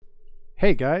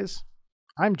Hey guys,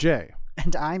 I'm Jay,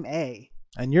 And I'm A.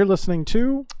 and you're listening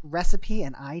to Recipe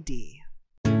and ID.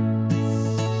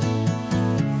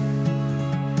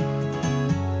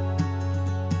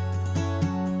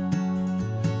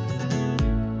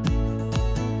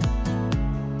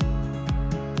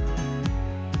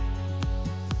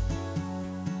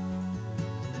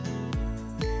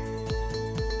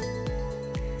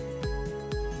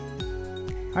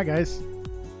 Hi guys.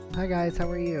 Hi guys, how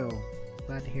are you?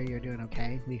 Glad to hear you're doing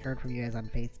okay. We heard from you guys on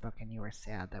Facebook and you were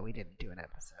sad that we didn't do an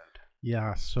episode.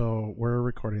 Yeah, so we're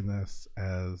recording this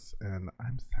as an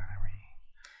I'm sorry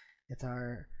It's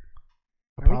our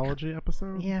apology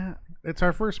episode. Yeah. It's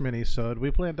our first mini-sode.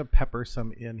 We plan to pepper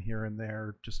some in here and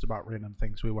there, just about random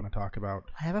things we want to talk about.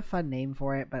 I have a fun name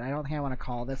for it, but I don't think I want to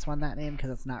call this one that name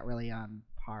because it's not really on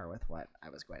par with what I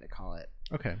was going to call it.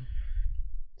 Okay.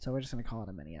 So we're just going to call it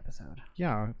a mini episode.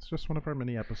 Yeah, it's just one of our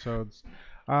mini episodes.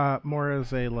 More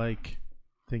as a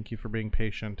thank you for being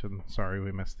patient and sorry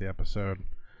we missed the episode.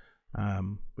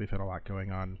 We've had a lot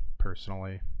going on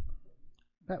personally.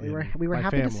 But we were my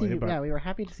happy family, to see but- we were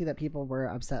happy to see that people were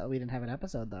upset that we didn't have an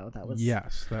episode though. That was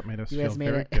Yes, that made us you feel guys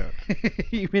made very it good.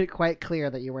 you made it quite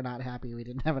clear that you were not happy we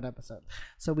didn't have an episode.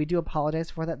 So we do apologize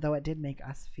for that, though it did make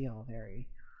us feel very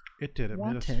It did. It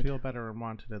made us wanted. feel better and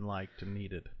wanted and liked and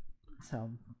needed.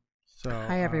 so. So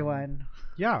Hi everyone.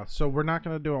 Yeah, so we're not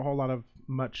going to do a whole lot of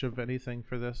much of anything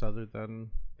for this other than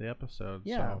the episode.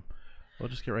 Yeah. So we'll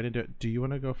just get right into it. Do you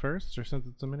want to go first, or since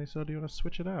it's a mini-sode, do you want to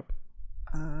switch it up?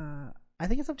 I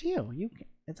think it's up to you.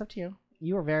 It's up to you.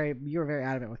 You were very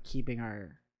adamant with keeping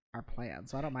our plan,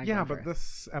 so I don't mind. Yeah, going but first.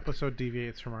 this episode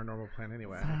deviates from our normal plan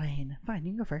anyway. Fine.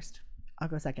 You can go first. I'll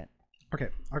go second. Okay,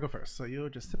 I'll go first. So you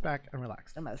just sit back and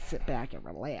relax. I'm gonna sit back and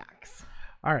relax.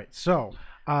 All right, so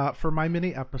for my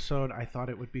mini episode, I thought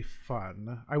it would be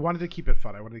fun. I wanted to keep it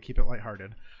fun. I wanted to keep it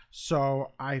lighthearted.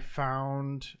 So I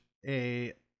found fun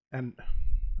and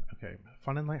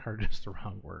lighthearted is the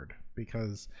wrong word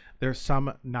because there's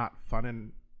some not fun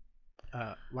and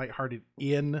lighthearted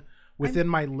within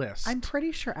my list. I'm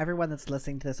pretty sure everyone that's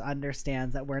listening to this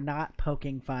understands that we're not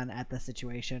poking fun at the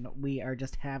situation. We are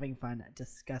just having fun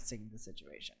discussing the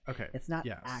situation. Okay. It's not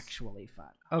yes. actually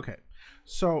fun. Okay.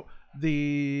 So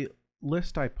the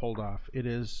list I pulled off, it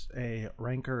is a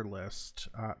ranker list,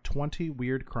 20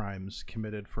 weird crimes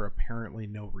committed for apparently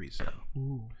no reason.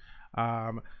 Ooh.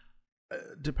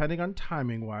 Depending on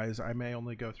timing wise, I may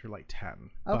only go through like 10.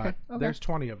 Okay. But there's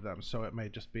 20 of them, so it may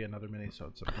just be another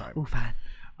mini-sode sometime. Ooh,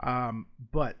 fun.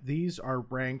 But these are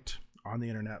ranked on the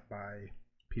internet by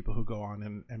people who go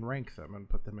on and rank them and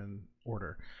put them in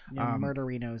order.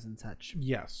 Murderinos and such.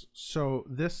 Yes. So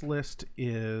this list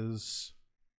is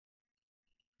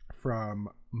from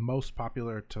most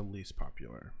popular to least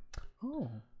popular. Oh.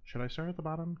 Should I start at the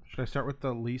bottom? Should I start with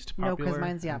the least No, popular? because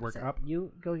mine's the and work opposite. up?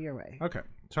 You go your way. Okay.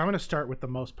 So I'm going to start with the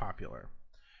most popular.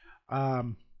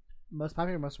 Most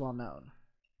popular, most well known.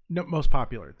 No, most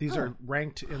popular. These Oh. are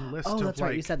ranked in list Oh, of that's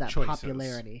right. You like, said that choices.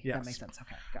 popularity. Yes. That makes sense.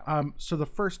 Okay, go. So the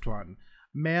first one,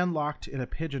 man locked in a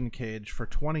pigeon cage for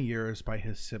 20 years by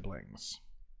his siblings.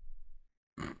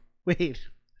 Wait.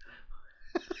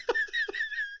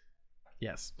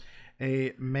 Yes.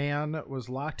 A man was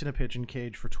locked in a pigeon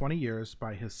cage for 20 years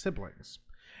by his siblings.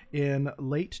 In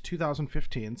late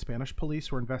 2015, Spanish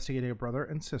police were investigating a brother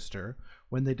and sister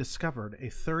when they discovered a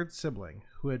third sibling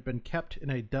who had been kept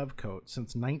in a dovecote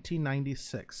since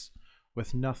 1996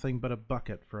 with nothing but a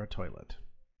bucket for a toilet.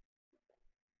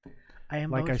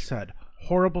 I said,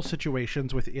 horrible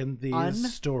situations within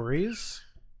these stories.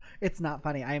 It's not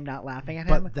funny. I am not laughing at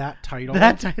him. But that title.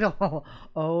 That title.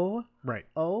 Oh. Right.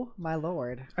 Oh, my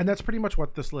Lord. And that's pretty much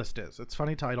what this list is. It's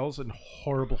funny titles and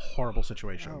horrible, horrible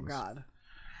situations. Oh, God.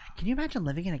 Can you imagine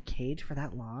living in a cage for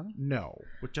that long? No.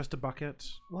 With just a bucket?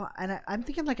 Well, and I'm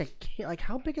thinking like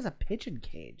how big is a pigeon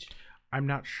cage? I'm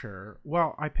not sure.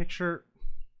 Well, I picture...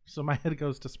 So my head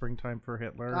goes to Springtime for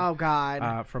Hitler. Oh,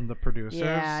 God. From the producers.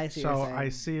 Yeah, I see what So you're saying. I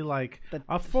see like The-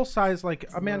 a full size, like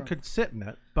a man could sit in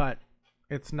it, but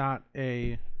it's not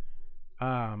a...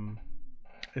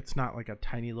 It's not like a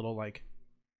tiny little like...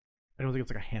 I don't think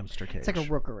it's like a hamster cage. It's like a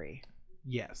rookery.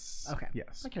 Yes. Okay.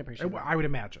 Yes. I can appreciate that. I would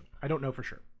imagine. I don't know for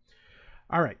sure.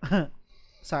 All right.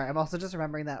 Sorry, I'm also just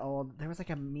remembering that there was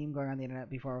like a meme going on the internet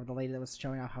before of the lady that was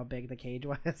showing off how big the cage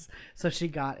was. So she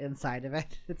got inside of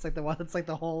it. It's like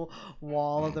the whole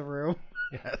wall of the room.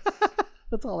 Yes.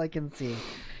 That's all I can see.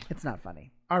 It's not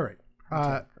funny. All right. I'm a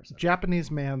terrible person.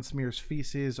 Japanese man smears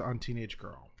feces on teenage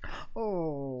girl.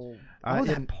 Oh, in-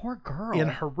 that poor girl. In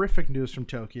horrific news from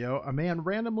Tokyo, a man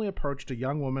randomly approached a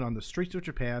young woman on the streets of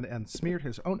Japan and smeared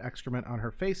his own excrement on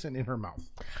her face and in her mouth.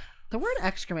 The word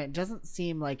excrement doesn't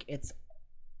seem like it's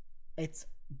it's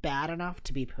bad enough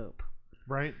to be poop.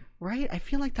 Right? Right? I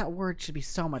feel like that word should be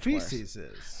so much worse. Feces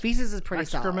is. Feces is pretty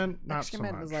Excrement, solid. not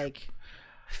Excrement so much. is like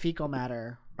fecal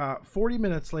matter. 40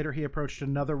 minutes later, he approached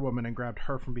another woman and grabbed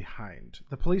her from behind.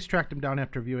 The police tracked him down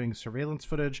after viewing surveillance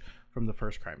footage from the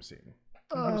first crime scene.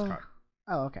 He was caught.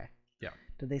 Oh, okay. Yeah.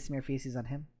 Did they smear feces on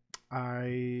him?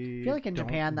 I feel like in don't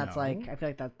Japan, that's know. like, I feel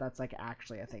like that's like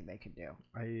actually a thing they could do.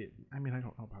 I mean, I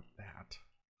don't know about that.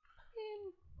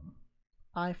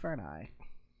 Eye for an eye.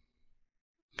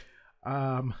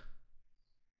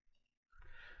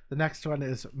 The next one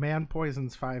is man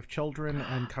poisons 5 children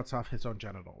and cuts off his own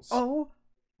genitals. Oh,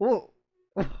 whoa.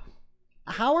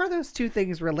 How are those two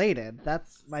things related?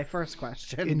 That's my first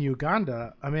question. In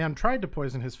Uganda, a man tried to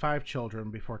poison his 5 children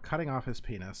before cutting off his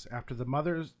penis after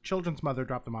the children's mother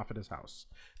dropped them off at his house.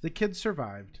 The kids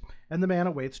survived, and the man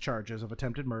awaits charges of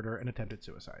attempted murder and attempted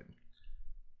suicide.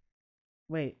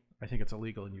 Wait. I think it's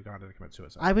illegal in Uganda to commit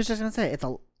suicide. I was just going to say, it's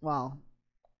a, well,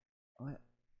 what?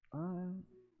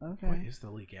 Okay. What is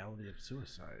the legality of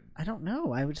suicide? I don't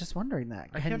know. I was just wondering that.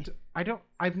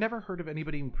 I've never heard of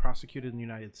anybody being prosecuted in the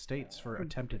United States for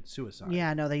attempted suicide.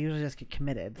 Yeah, no, they usually just get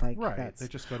committed. Like, right. They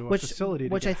just go to a facility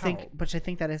to get help. Which I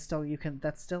think that is still,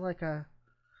 that's still like a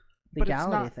But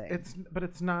legality thing.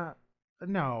 It's not,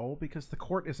 no, because the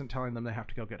court isn't telling them they have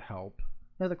to go get help.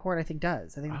 No, the court I think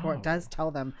does. I think the court does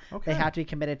tell them they have to be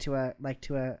committed to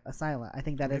a asylum. I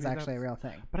think that is actually a real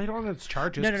thing. But I don't know if it's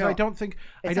charges. No. I don't think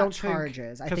it's not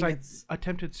charges. I think it's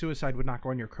attempted suicide would not go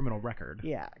on your criminal record.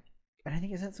 Yeah, and I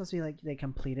think isn't it supposed to be like they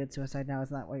completed suicide now?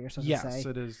 Isn't that what you're supposed to say? Yes,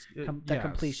 it is. The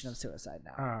completion of suicide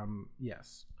now.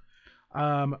 Yes.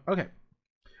 Okay.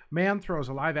 Man throws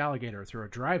a live alligator through a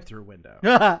drive-through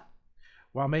window.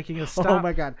 While making a stop. Oh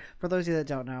my god. For those of you that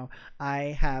don't know,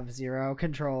 I have zero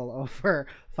control over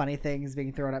funny things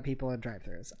being thrown at people in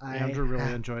drive-thrus. Andrew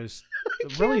really enjoys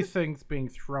things being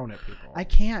thrown at people. I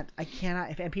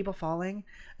cannot. And people falling,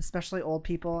 especially old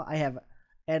people, I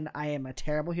am a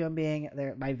terrible human being.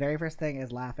 My very first thing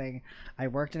is laughing. I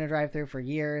worked in a drive-thru for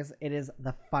years. It is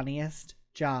the funniest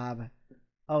job.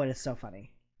 Oh, it is so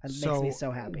funny. It makes me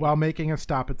so happy. While making a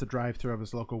stop at the drive-thru of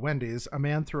his local Wendy's, a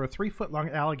man threw a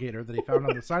 3-foot-long alligator that he found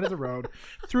on the side of the road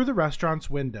through the restaurant's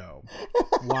window.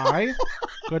 Why?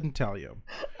 Couldn't tell you.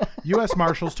 U.S.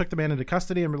 Marshals took the man into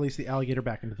custody and released the alligator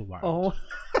back into the wild. Oh.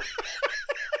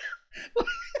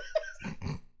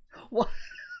 What?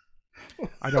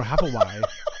 I don't have a why.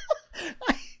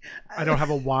 I don't have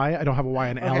a why. I don't have a why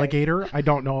an alligator. I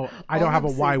don't know. I don't have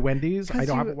a why Wendy's. I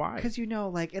don't have a why. Because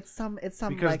like it's some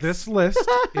because like, this list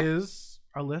is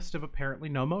a list of apparently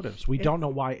no motives. We don't know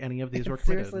why any of these were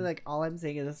committed. Seriously, like all I'm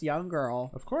saying is this young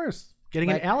girl. Of course,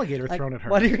 getting an alligator thrown at her.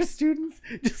 One of your students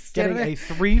just getting a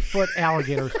 3-foot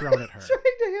alligator thrown at her. Trying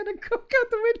to hand a Coke out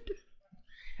the window.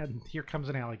 And here comes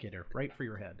an alligator right for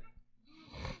your head.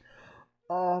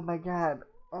 Oh my god.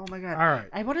 Oh my god. All right.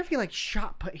 I wonder if he like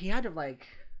he had to like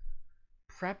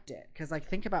prepped it, because like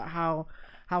think about how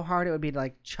hard it would be to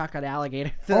like chuck an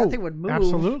alligator. That thing would move.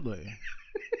 Absolutely.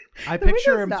 I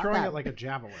picture him throwing it like a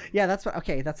javelin. Yeah, that's what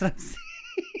I'm saying.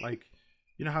 Like,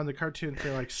 you know how in the cartoons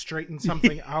they like straighten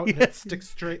something out and it sticks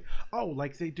straight. Oh,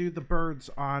 like they do the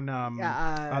birds on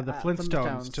the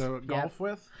Flintstones to golf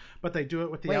with, but they do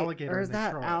it with the alligator. Or is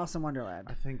that Alice in Wonderland?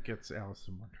 I think it's Alice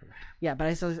in Wonderland. Yeah, but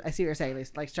I see what you're saying.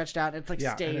 It's like stretched out. It's like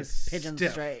stays pigeon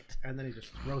straight, and then he just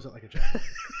throws it like a javelin.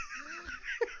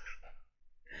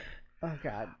 Oh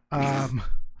god.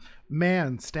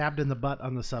 Man stabbed in the butt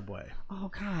on the subway.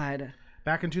 Oh god.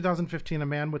 Back in 2015, a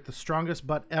man with the strongest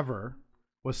butt ever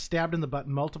was stabbed in the butt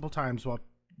multiple times while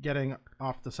getting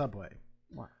off the subway.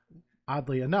 What?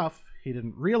 Oddly enough, he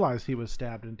didn't realize he was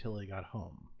stabbed until he got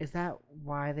home. Is that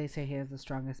why they say he has the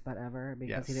strongest butt ever?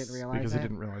 Because he didn't realize because he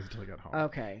didn't realize until he got home.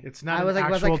 Okay. It's not an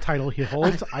actual title he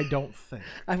holds, I don't think.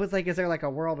 I was like, is there like a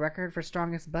world record for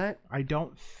strongest butt? I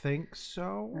don't think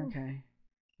so. Okay.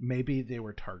 Maybe they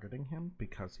were targeting him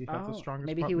because he had the strongest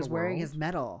butt maybe he was wearing his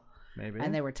medal. Maybe.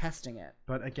 And they were testing it.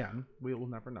 But again, we will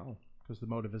never know because the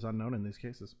motive is unknown in these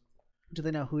cases. Do they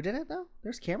know who did it, though?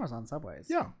 There's cameras on subways.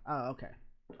 Yeah. Oh, okay.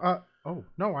 Oh,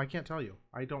 no, I can't tell you.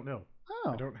 I don't know.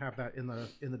 Oh. I don't have that in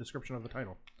the description of the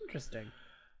title. Interesting.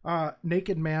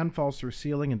 Naked man falls through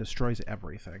ceiling and destroys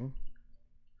everything.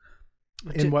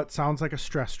 In what sounds like a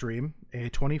stress dream, a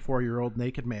 24-year-old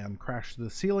naked man crashed through the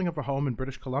ceiling of a home in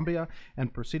British Columbia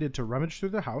and proceeded to rummage through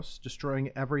the house, destroying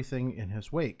everything in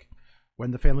his wake. When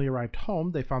the family arrived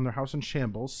home, they found their house in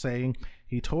shambles, saying,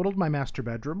 "He totaled my master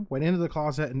bedroom, went into the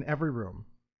closet and every room.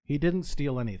 He didn't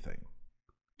steal anything."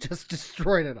 Just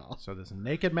destroyed it all. So this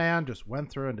naked man just went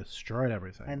through and destroyed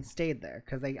everything. And stayed there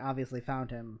because they obviously found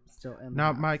him still in the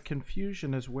Now, house. my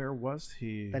confusion is, where was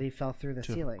he? That he fell through the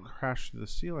to ceiling. crash through the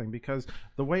ceiling, because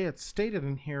the way it's stated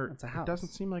in here, It's a it house. doesn't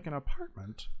seem like an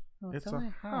apartment. No, it's only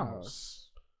a house.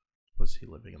 Was he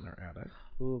living in their attic?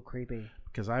 Ooh, creepy.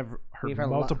 Because I've heard We've heard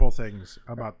multiple things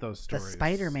about those The stories.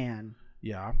 Spider-Man.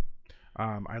 Yeah.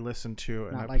 I listened to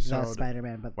an Not like episode. the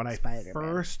Spider-Man, but When I Spider-Man.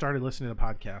 first started listening to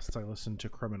podcasts, I listened to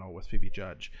Criminal with Phoebe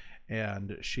Judge,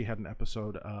 and she had an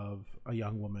episode of a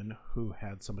young woman who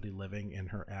had somebody living in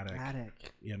her attic.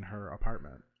 In her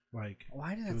apartment. Like,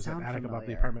 why does it that was sound an attic familiar? above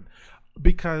the apartment.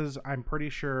 Because I'm pretty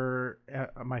sure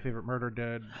My Favorite Murder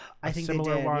did I think they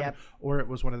similar did, one, yep. or it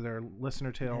was one of their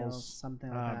listener tales. Something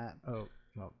like that. Oh,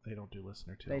 no, they don't do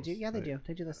listener tales. They do? Yeah, they do.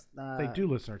 They do this. They do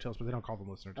listener tales, but they don't call them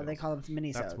listener Oh, tales. they call them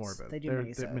mini-sodes. That's morbid. They do They're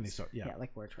mini-sodes. mini-sode, yeah. Yeah,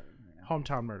 like we're trying right now.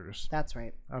 Hometown Murders. That's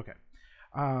right. Okay.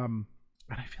 And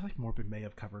I feel like Morbid may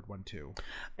have covered one too.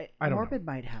 I don't Morbid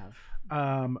might have.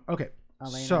 Okay.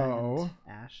 Elena So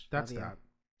and Ash. that's love you. that.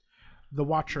 The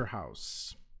Watcher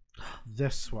House.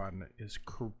 This one is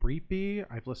creepy.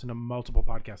 I've listened to multiple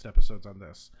podcast episodes on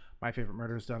this. My Favorite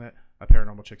Murder's done it. A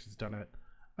Paranormal Chicks has done it.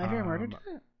 My Favorite Murder did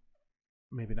it?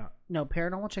 Maybe not. No,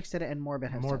 Paranormal Chicks did it and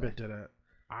Morbid has Morbid done it. did it.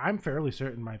 I'm fairly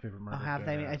certain My Favorite Murder Oh, have did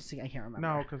they? it. I can't remember.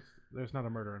 No, because there's not a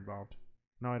murder involved.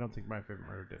 No, I don't think My Favorite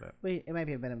Murder did it. Wait, it might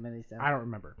be a bit of a mini-sode. I don't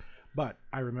remember. But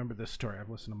I remember this story. I've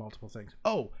listened to multiple things.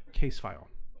 Oh, Case File.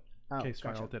 Oh, Case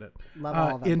gotcha. File did it. Love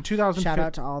all of them. In 2015, Shout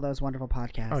out to all those wonderful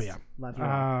podcasts. Oh, yeah. Love you.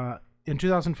 all. In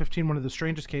 2015, one of the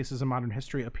strangest cases in modern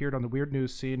history appeared on the weird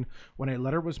news scene when a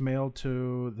letter was mailed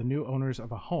to the new owners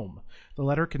of a home. The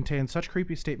letter contained such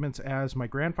creepy statements as, "My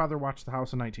grandfather watched the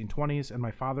house in the 1920s, and my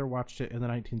father watched it in the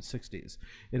 1960s.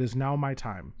 It is now my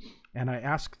time. And I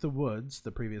asked the Woods,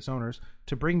 the previous owners,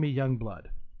 to bring me young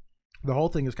blood." The whole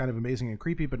thing is kind of amazing and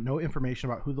creepy, but no information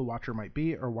about who the watcher might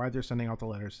be or why they're sending out the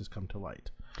letters has come to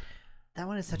light. That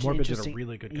one is such Morbid an did a interesting.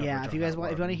 really good coverage Yeah, if on you guys that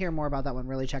want, if you want to one. hear more about that one,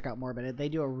 really check out Morbid. They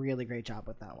do a really great job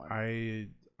with that one.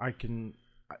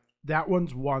 That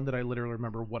one's one that I literally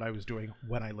remember what I was doing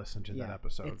when I listened to that Yeah,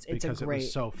 episode it's a because it great-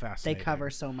 was so They fascinating. cover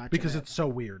so much. because of it's so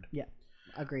weird. Yeah,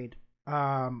 agreed.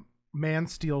 Man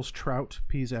steals trout,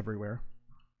 peas everywhere.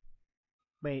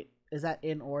 Wait, is that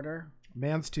in order?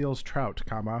 Man steals trout,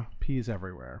 comma, peas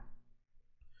everywhere.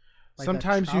 Like the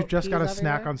Sometimes you've trout just got to peas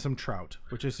snack everywhere? on some trout,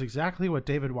 which is exactly what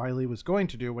David Wiley was going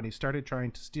to do when he started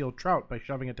trying to steal trout by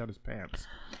shoving it down his pants.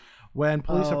 When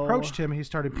police Oh. approached him, he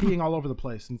started peeing all over the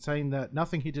place and saying that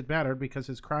nothing he did mattered because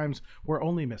his crimes were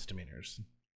only misdemeanors.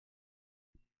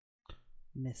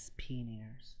 Miss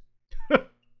Peeners.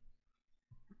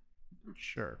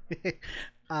 Sure.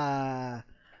 I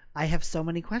have so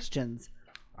many questions.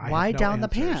 I have Why no down answers.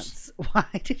 the pants? Why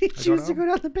did he don't choose to know. go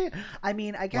down the pants? I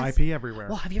mean, I guess. Why pee everywhere?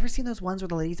 Well, have you ever seen those ones where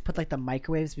the ladies put like the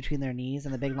microwaves between their knees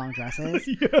and the big long dresses?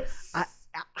 Yes.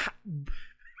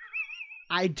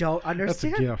 I don't That's a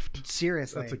understand. gift.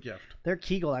 Seriously, That's a gift. their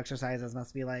Kegel exercises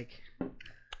must be like.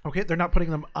 Okay, they're not putting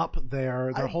them up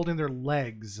there. They're I- holding their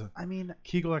legs. I mean,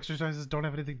 Kegel exercises don't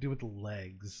have anything to do with the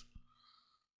legs.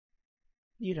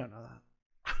 you don't know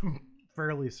that. I'm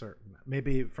fairly certain.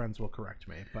 Maybe friends will correct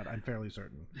me, but I'm fairly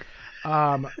certain.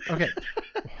 Okay.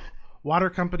 Water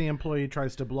company employee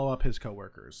tries to blow up his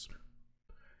coworkers.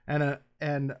 And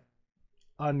Been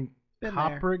there.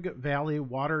 Coprig Valley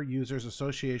Water Users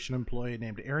Association employee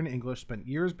named Aaron English spent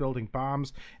years building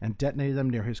bombs and detonating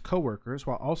them near his coworkers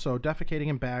while also defecating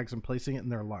in bags and placing it in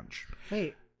their lunch.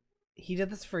 Wait, he did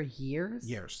this for years?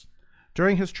 Years.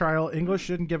 During his trial, English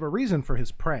didn't give a reason for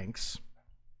his pranks.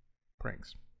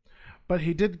 But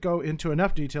he did go into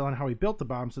enough detail on how he built the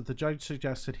bombs that the judge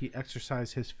suggested he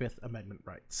exercise his Fifth Amendment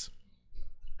rights.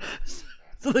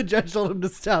 So the judge told him to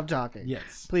stop talking.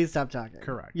 Yes. Please stop talking.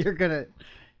 Correct.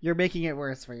 You're making it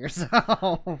worse for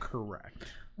yourself. Correct.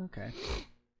 Okay.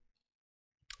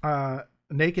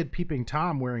 Naked peeping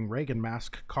Tom wearing Reagan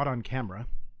mask caught on camera.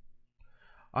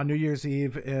 On New Year's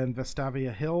Eve in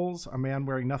Vestavia Hills, a man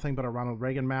wearing nothing but a Ronald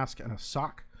Reagan mask and a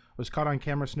sock was caught on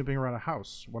camera snooping around a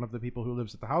house. One of the people who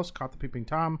lives at the house caught the peeping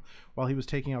Tom while he was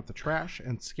taking out the trash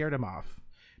and scared him off.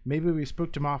 Maybe we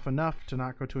spooked him off enough to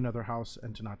not go to another house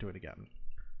and to not do it again.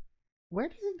 Where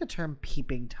do you think the term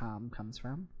peeping Tom comes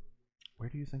from? Where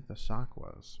do you think the sock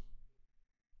was?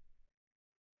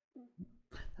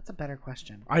 That's a better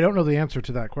question. I don't know the answer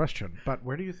to that question, but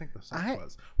where do you think the sock I-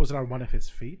 was? Was it on one of his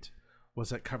feet?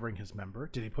 Was it covering his member?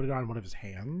 Did he put it on one of his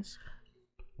hands?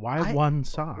 Why one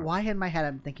sock? Why in my head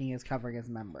I'm thinking he was covering his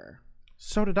member.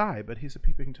 So did I, but he's a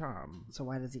peeping Tom. So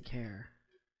why does he care?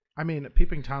 I mean,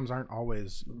 peeping Toms aren't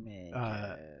always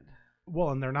Naked. Well,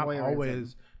 and they're not Voyeurism.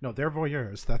 always. No, they're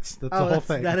voyeurs. That's the Oh, whole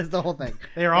thing. that is the whole thing.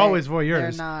 They are always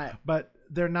voyeurs. They're not. But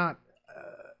they're not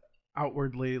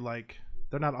outwardly like.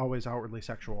 They're not always outwardly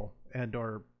sexual and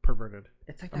or perverted.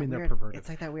 It's like that I mean, weird. they're perverted. It's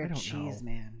like that weird I don't cheese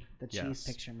know. man, the cheese Yes.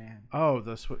 picture man. Oh,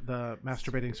 the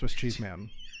masturbating Swiss cheese man.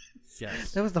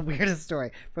 Yes. That was the weirdest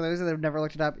story. For those that have never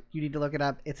looked it up, you need to look it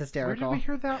up. It's Where hysterical. did we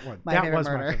hear that one? My that Favorite was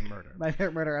Murder. My Favorite Murder. My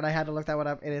Favorite Murder, and I had to look that one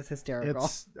up. It is hysterical.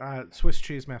 It's Swiss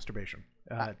cheese masturbation.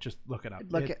 Just look it up.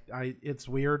 It's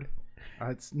weird.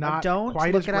 It's not don't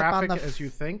quite look as it up on graphic the as you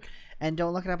think. And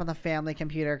don't look it up on the family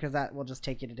computer because that will just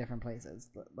take you to different places.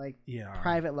 Like, Yeah.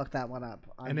 private, look that one up.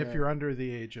 And if you're under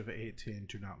the age of 18,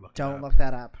 do not look. don't it up. look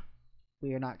that up.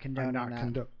 We are not condoning I'm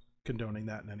not that. condoning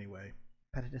that in any way.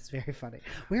 But it is very funny.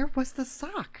 Where was the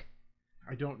sock?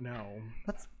 I don't know.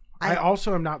 That's. I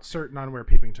also am not certain on where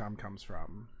Peeping Tom comes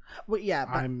from. Well, yeah,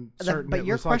 but, I'm certain. but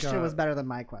your was like question a- was better than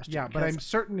my question. Yeah, but 'cause I'm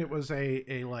certain it was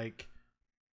a like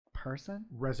person.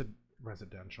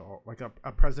 residential, like a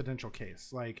presidential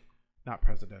case, like not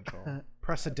presidential,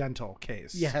 precedental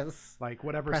case. Yes, Like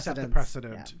whatever set the Precedence.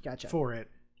 precedent Yeah, gotcha. for it.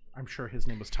 I'm sure his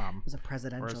name was Tom, it was a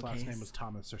presidential or his last case. name was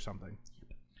Thomas or something.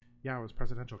 Yeah, it was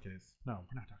presidential case. No,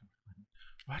 we're not talking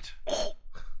about what.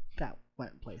 That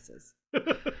went places.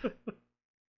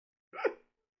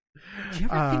 Do you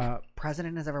ever think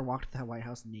president has ever walked to that White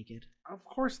House naked? Of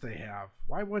course they have.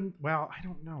 Why wouldn't? Well, I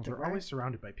don't know. They're Right? always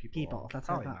surrounded by people. People. That's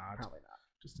probably what I thought. not. Probably not.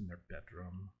 Just in their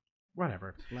bedroom.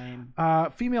 Whatever. Lame.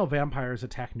 Female vampires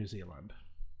attack New Zealand.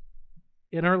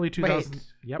 In early 2000. Wait.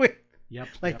 Yep. Wait. Yep.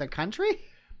 Like yep. the country?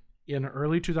 In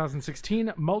early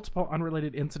 2016, multiple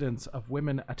unrelated incidents of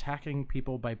women attacking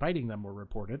people by biting them were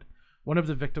reported. One of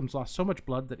the victims lost so much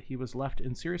blood that he was left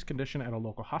in serious condition at a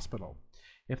local hospital.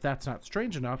 If that's not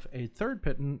strange enough, a third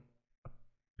person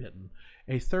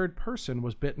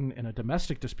was bitten in a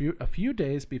domestic dispute a few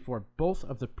days before both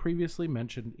of the previously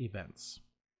mentioned events.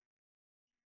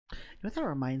 You know what that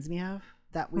reminds me of?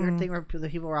 That weird thing where the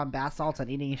people were on bath salts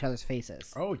and eating each other's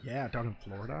faces. Oh yeah, down in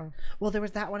Florida. Well, there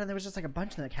was that one, and there was just like a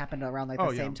bunch that happened around like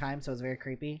the same time, so it was very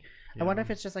creepy. Yeah. I wonder if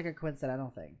it's just like a coincidental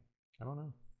thing. I don't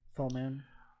know. Full moon.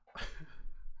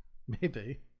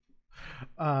 Maybe.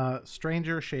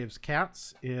 Stranger shaves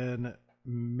cats in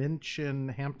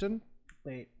Minchinhampton.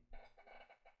 Wait.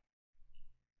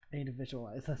 I need to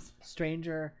visualize this.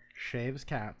 Stranger. Shaves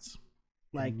cats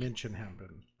Like- in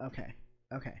Minchinhampton. Okay.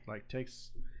 Okay. Like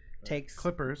takes Clippers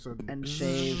clippers and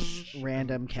shaves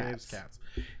random shaves cats.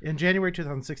 cats. In January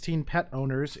 2016, pet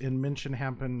owners in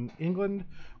Minchinhampton, England,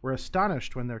 were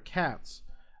astonished when their cats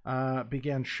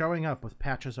began showing up with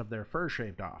patches of their fur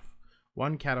shaved off.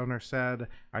 One cat owner said,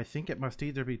 "I think it must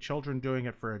either be children doing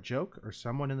it for a joke or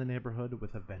someone in the neighborhood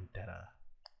with a vendetta."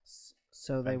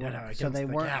 So they Vendetta weren't. against So they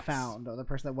the weren't cats. found. Or the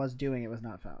person that was doing it was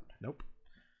not found. Nope.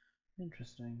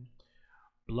 Interesting.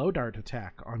 Blow dart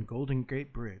attack on Golden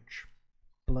Gate Bridge.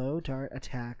 Blow dart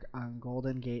attack on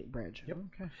Golden Gate Bridge. Yep.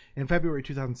 Okay. In February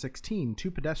 2016, two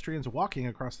pedestrians walking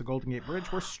across the Golden Gate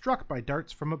Bridge were struck by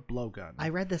darts from a blowgun. I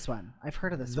read this one. I've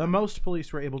heard of this The one. most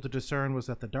police were able to discern was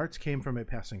that the darts came from a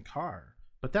passing car,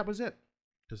 but that was it.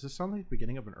 Does this sound like the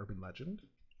beginning of an urban legend?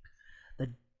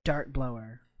 The dart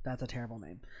blower. That's a terrible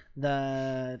name.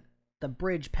 The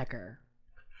bridge pecker.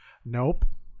 Nope.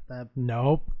 The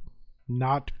Nope.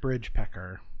 Not Bridge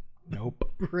Pecker.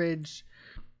 Nope. bridge.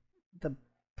 The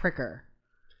pricker.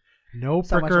 No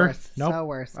So much pricker. worse. Nope. So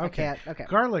worse. I Okay. can't. Okay.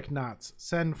 Garlic knots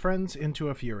send friends into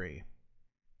a fury.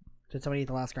 Did somebody eat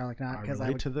the last garlic knot? I Because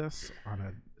relate to this on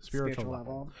a spiritual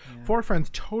level. Yeah. 4 friends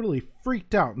totally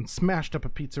freaked out and smashed up a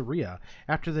pizzeria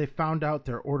after they found out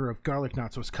their order of garlic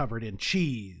knots was covered in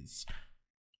cheese.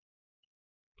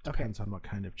 Depends on what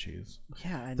kind of cheese.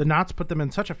 Yeah. The knots put them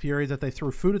in such a fury that they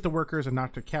threw food at the workers and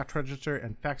knocked a cash register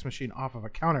and fax machine off of a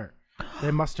counter. They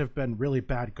must have been really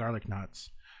bad garlic knots.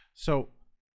 So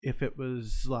if it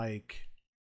was like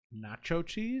nacho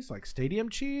cheese, like stadium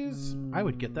cheese, I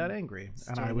would get that angry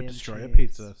and I would Stadium destroy a cheese.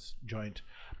 pizza joint.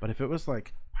 But if it was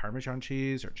like Parmesan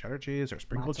cheese or cheddar cheese or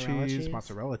sprinkled Mozzarella cheese, cheese?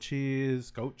 mozzarella cheese,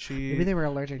 goat cheese. Maybe they were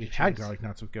allergic to We've cheese. had garlic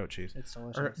knots with goat cheese. It's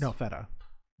delicious. Or no, feta.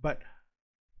 But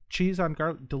cheese on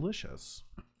garlic, delicious.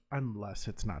 Unless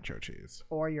it's nacho cheese,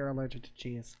 Or you're allergic to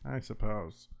cheese. I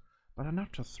suppose. But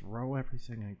enough to throw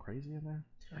everything in crazy in there.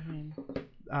 I mean,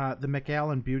 The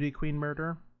McAllen Beauty Queen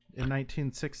murder. In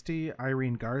 1960,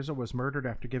 Irene Garza was murdered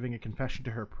after giving a confession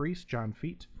to her priest, John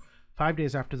Feet. 5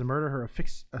 days after the murder, her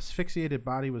asphyxiated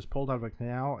body was pulled out of a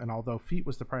canal, and although Feet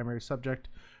was the primary subject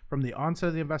from the onset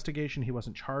of the investigation, he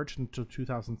wasn't charged until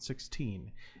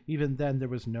 2016. Even then, there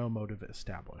was no motive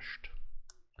established.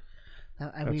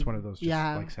 That's one of those just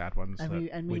like sad ones and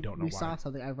that we don't know we why. saw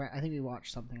something. I think we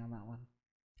watched something on that one.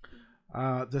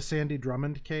 The Sandy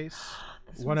Drummond case.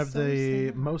 This One one's of so the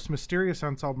sad. most mysterious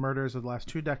unsolved murders of the last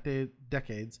two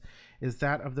decades is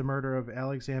that of the murder of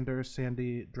Alexander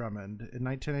Sandy Drummond. In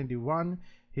 1991,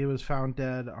 he was found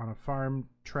dead on a farm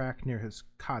track near his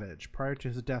cottage. Prior to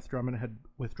his death, Drummond had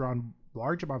withdrawn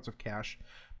large amounts of cash,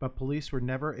 but police were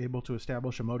never able to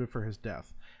establish a motive for his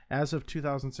death. As of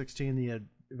 2016, the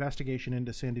investigation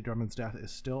into Sandy Drummond's death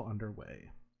is still underway.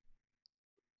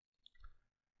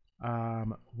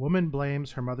 Woman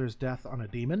blames her mother's death on a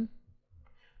demon.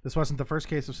 This wasn't the first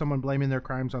case of someone blaming their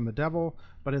crimes on the devil,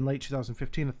 but in late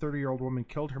 2015, a 30-year-old woman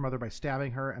killed her mother by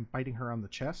stabbing her and biting her on the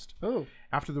chest. Oh.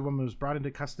 After the woman was brought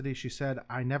into custody, she said,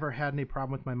 "I never had any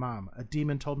problem with my mom. A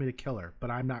demon told me to kill her,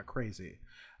 but I'm not crazy."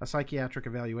 A psychiatric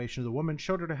evaluation of the woman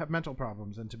showed her to have mental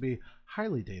problems and to be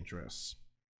highly dangerous,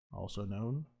 also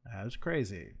known as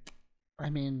crazy. I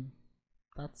mean,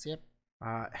 that's, yep.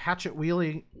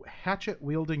 Hatchet-wielding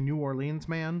New Orleans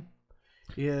man.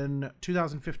 In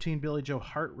 2015, Billy Joe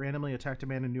Hart randomly attacked a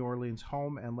man in New Orleans'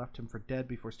 home and left him for dead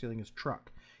before stealing his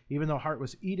truck. Even though Hart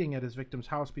was eating at his victim's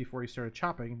house before he started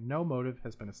chopping, no motive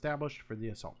has been established for the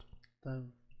assault. The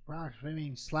rock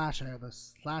swimming slasher, the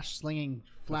slash slinging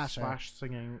flasher.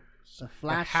 The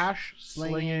Flash hash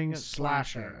slinging slinging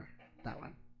slasher. That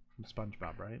one. From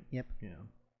SpongeBob, right? Yep. Yeah.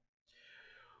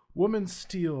 Woman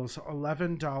steals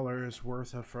 $11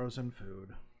 worth of frozen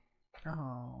food.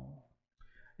 Oh.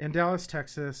 In Dallas,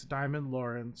 Texas, Diamond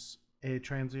Lawrence, a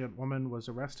transient woman, was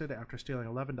arrested after stealing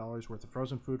 $11 worth of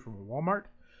frozen food from a Walmart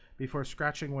before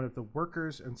scratching one of the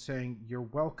workers and saying, "You're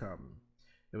welcome."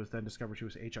 It was then discovered she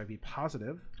was HIV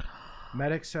positive.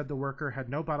 Medics said the worker had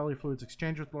no bodily fluids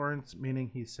exchanged with Lawrence, meaning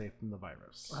he's safe from the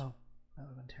virus. Oh, that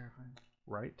would have been terrifying.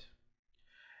 Right.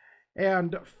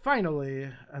 And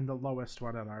finally, and the lowest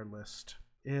one on our list,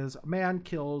 is man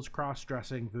kills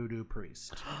cross-dressing voodoo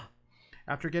priest.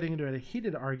 After getting into a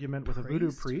heated argument with a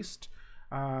voodoo priest,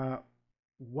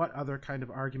 what other kind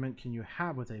of argument can you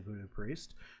have with a voodoo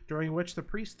priest? During which the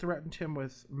priest threatened him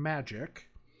with magic,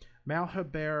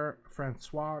 Malhabert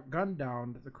Francois gunned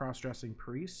down the cross-dressing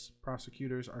priest.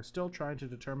 Prosecutors are still trying to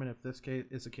determine if this case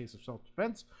is a case of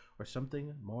self-defense or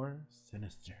something more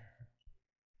sinister.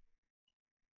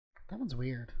 That one's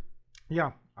weird.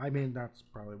 Yeah, I mean, that's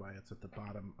probably why it's at the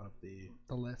bottom of the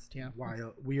list, yeah.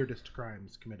 Weirdest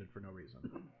crimes committed for no reason.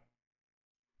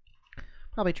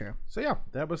 Probably true. So yeah,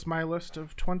 that was my list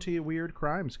of 20 weird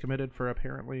crimes committed for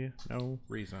apparently no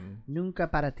reason. Nunca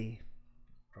para ti.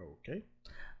 Okay.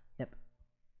 Yep.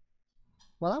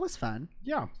 Well, that was fun.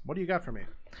 Yeah, what do you got for me?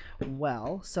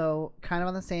 Well, so kind of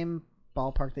on the same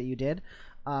ballpark that you did.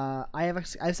 I have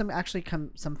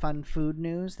some fun food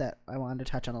news that I wanted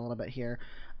to touch on a little bit here.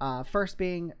 First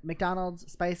being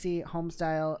McDonald's spicy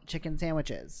homestyle chicken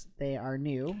sandwiches. They are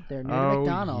new. They're new to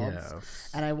McDonald's.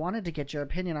 Yes. And I wanted to get your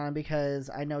opinion on them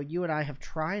because I know you and I have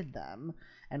tried them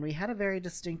and we had a very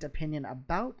distinct opinion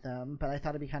about them, but I thought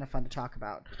it'd be kind of fun to talk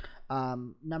about.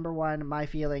 Number one, my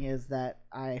feeling is that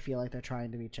I feel like they're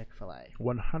trying to be Chick-fil-A.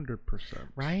 100%.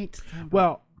 Right?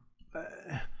 Well,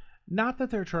 not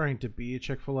that they're trying to be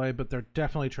Chick-fil-A, but they're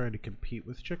definitely trying to compete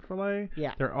with Chick-fil-A.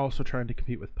 Yeah. They're also trying to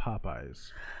compete with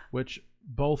Popeyes, which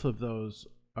both of those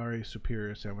are a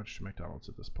superior sandwich to McDonald's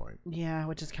at this point. Yeah,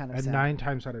 which is kind of And sad. 9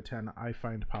 times out of 10, I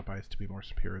find Popeyes to be more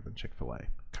superior than Chick-fil-A.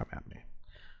 Come at me.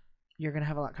 You're going to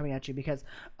have a lot coming at you because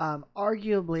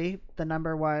arguably the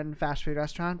number one fast food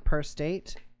restaurant per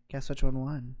state, guess which one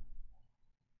won?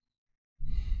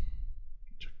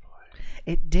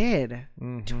 It did.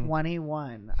 Mm-hmm.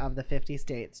 21 of the 50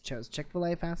 states chose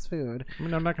Chick-fil-A fast food. I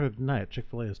mean, I'm not going to deny it.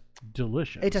 Chick-fil-A is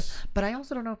delicious. It does, but I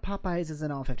also don't know if Popeyes is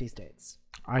in all 50 states.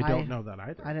 I don't know that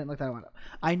either. I didn't look that one up.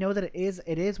 I know that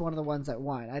it is one of the ones that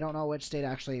won. I don't know which state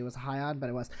actually it was high on, but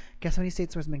it was. Guess how many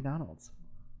states was McDonald's?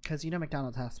 Because you know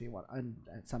McDonald's has to be one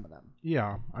at some of them.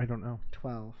 Yeah, I don't know.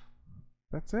 12.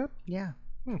 That's it? Yeah.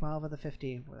 12 of the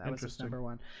 50. That was his number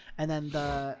one. And then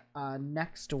the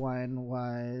next one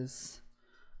was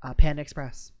Panda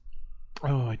Express.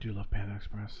 Oh, I do love Panda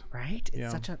Express. Right?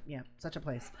 It's such a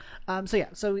place.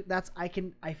 So that's I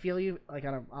feel you like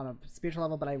on a spiritual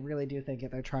level, but I really do think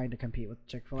that they're trying to compete with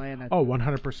Chick-fil-A. And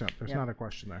 100%. There's not a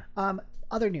question there.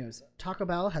 Other news: Taco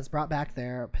Bell has brought back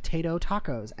their potato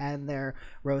tacos and their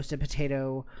roasted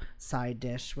potato side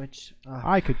dish, which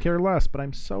I could care less, but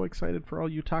I'm so excited for all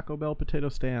you Taco Bell potato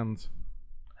stands.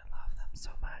 I love them so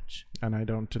much, and I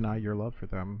don't deny your love for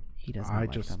them. He doesn't. I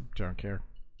just don't care.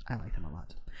 I like them a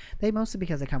lot. They mostly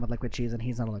because they come with liquid cheese, and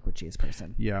he's not a liquid cheese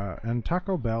person. Yeah, and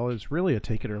Taco Bell is really a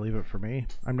take it or leave it for me.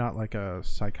 I'm not like a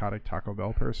psychotic Taco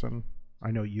Bell person. I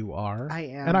know you are. I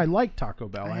am. And I like Taco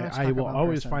Bell. I will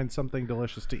always person. find something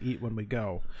delicious to eat when we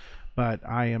go. But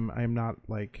I am not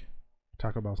like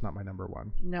Taco Bell's not my number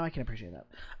one. No, I can appreciate that.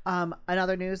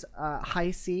 Another news,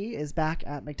 High C is back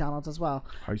at McDonald's as well.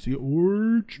 I see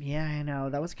orange. Yeah, I know.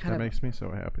 That was kind That of... makes me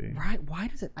so happy. Right. Why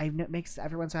does it... it makes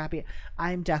everyone so happy.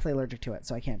 I'm deathly allergic to it,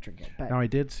 so I can't drink it. But Now, I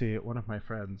did see one of my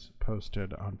friends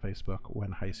posted on Facebook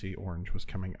when High C Orange was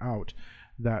coming out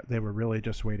that they were really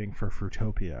just waiting for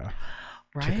Fruitopia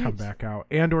to come back out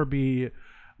and or be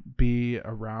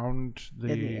around in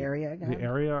the area again? the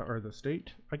area or the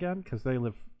state again, because they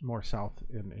live more south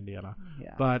in Indiana.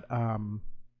 Yeah. But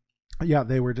yeah,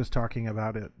 they were just talking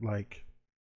about it like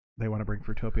they want to bring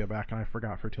Fruitopia back, and I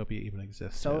forgot Fruitopia even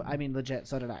exists. So I mean, legit.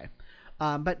 So did I.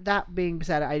 But that being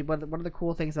said, one of the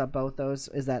cool things about both those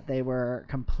is that they were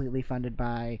completely funded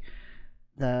by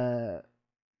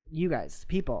you guys.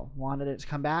 People wanted it to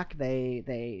come back. They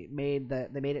made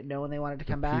it known they wanted to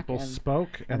come back. People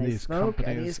spoke, and these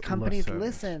companies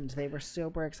listened. They were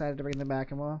super excited to bring them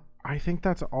back, and well, I think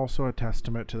that's also a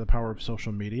testament to the power of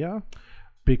social media,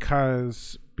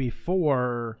 because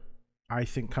before, I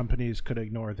think companies could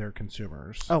ignore their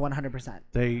consumers. Oh, 100%.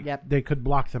 They could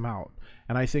block them out.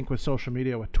 And I think with social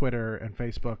media, with Twitter and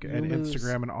Facebook and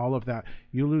Instagram and all of that,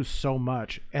 you lose so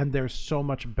much. And there's so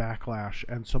much backlash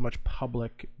and so much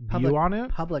public view on it.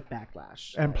 Public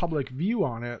backlash. And public view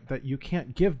on it that you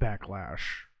can't give backlash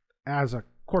as a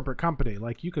corporate company.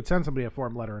 Like, you could send somebody a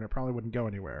form letter and it probably wouldn't go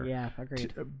anywhere. Yeah,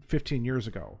 agreed. 15 years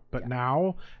ago. But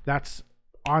now that's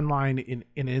online in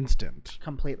an instant.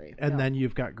 Completely. And then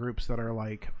you've got groups that are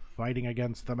like fighting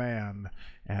against the man,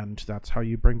 and that's how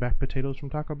you bring back potatoes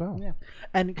from Taco Bell. Yeah.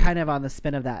 And kind of on the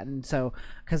spin of that, and so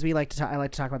because I like to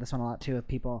talk about this one a lot too with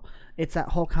people, it's that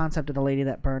whole concept of the lady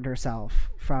that burned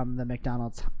herself from the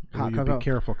McDonald's hot cocoa. Be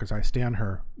careful, because I stan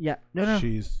her. Yeah. No.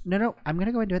 No. I'm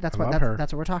gonna go into it. That's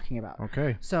what we're talking about.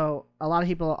 Okay. So a lot of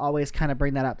people always kind of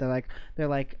bring that up. They're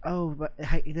like, oh, but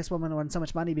this woman won so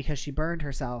much money because she burned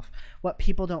herself. What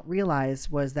people don't realize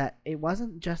was that it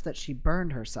wasn't just that she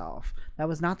burned herself. That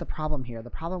was not the problem here. The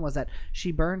problem was that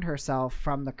she burned herself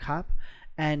from the cup,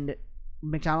 and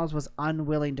McDonald's was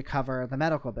unwilling to cover the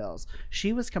medical bills.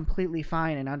 She was completely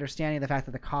fine in understanding the fact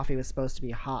that the coffee was supposed to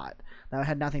be hot. That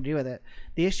had nothing to do with it.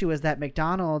 The issue was that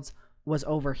McDonald's was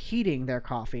overheating their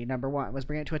coffee, number one, was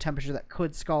bringing it to a temperature that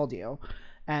could scald you,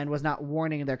 and was not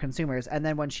warning their consumers. And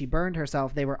then when she burned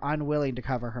herself, they were unwilling to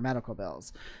cover her medical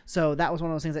bills. So that was one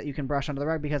of those things that you can brush under the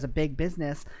rug, because a big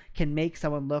business can make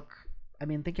someone look... I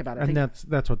mean, think about it. And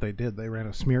that's what they did. They ran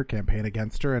a smear campaign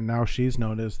against her, and now she's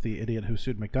known as the idiot who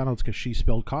sued McDonald's because she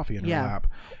spilled coffee in her lap.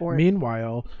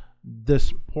 Meanwhile,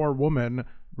 this poor woman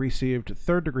received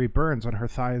 3rd-degree burns on her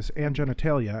thighs and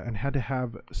genitalia and had to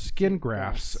have skin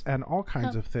grafts and all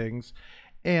kinds of things.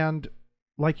 And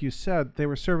like you said, they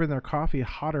were serving their coffee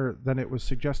hotter than it was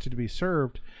suggested to be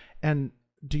served. And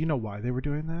do you know why they were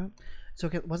doing that? So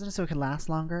wasn't it so it could last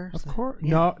longer? Of course.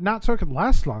 Yeah. No, not so it could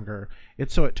last longer.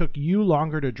 It's so it took you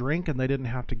longer to drink, and they didn't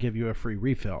have to give you a free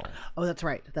refill. Oh, that's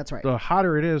right. That's right. The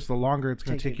hotter it is, the longer it's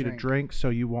going to take you to drink, so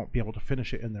you won't be able to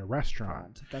finish it in their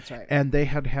restaurant. That's right. And they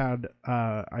had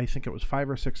I think it was 5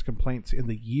 or 6 complaints in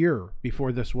the year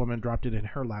before this woman dropped it in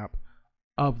her lap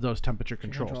of those temperature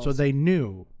controls. So they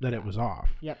knew that it was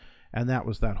off. Yep. And that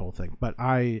was that whole thing. But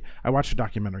I watched a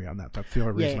documentary on that. That's the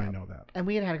only reason I know that. And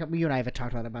you and I have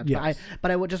talked about it a bunch. Yes.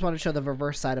 But I just want to show the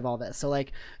reverse side of all this. So,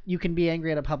 like, you can be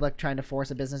angry at a public trying to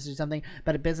force a business to do something,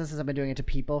 but a business has been doing it to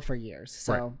people for years.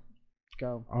 So,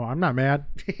 go. Oh, I'm not mad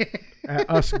at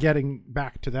us getting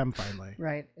back to them finally.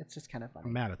 Right. It's just kind of funny.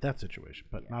 I'm mad at that situation,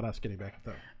 but not us getting back at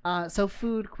them. So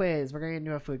food quiz. We're going to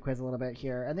do a food quiz a little bit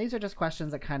here. And these are just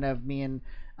questions that kind of me and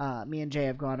Jay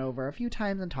have gone over a few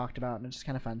times and talked about, and it's just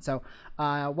kind of fun. So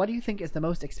what do you think is the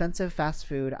most expensive fast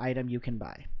food item you can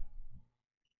buy?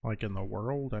 Like in the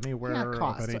world, anywhere? Yeah,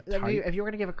 cost. Of any So, type? if you were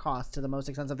going to give a cost to the most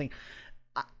expensive thing,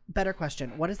 better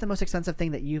question. What is the most expensive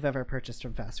thing that you've ever purchased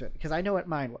from fast food? Because I know what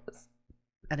mine was.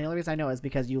 And the only reason I know is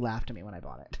because you laughed at me when I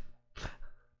bought it.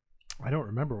 I don't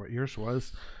remember what yours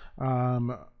was.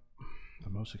 The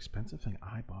most expensive thing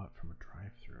I bought from a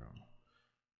drive-thru.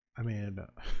 I mean,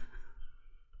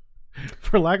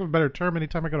 for lack of a better term,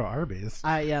 anytime I go to Arby's.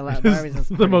 Arby's is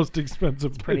the most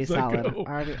expensive. Pretty place solid.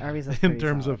 I go Arby's is in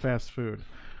terms solid. of fast food.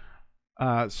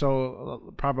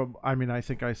 So probably, I mean, I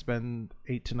think I spend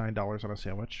 $8 to $9 on a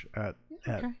sandwich at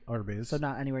Arby's. So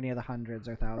not anywhere near the hundreds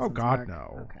or thousands. Oh God, mark.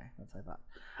 no. Okay, that's what I thought.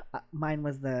 Mine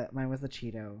was the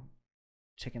Cheeto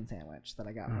chicken sandwich that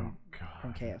I got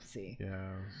from KFC.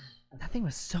 Yeah. That thing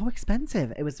was so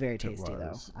expensive. It was very tasty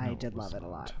though. I did love it a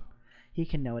not. lot. He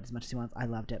can know it as much as he wants. I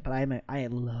loved it, but I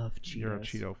love Cheetos. You're a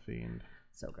Cheeto fiend.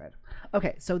 So good.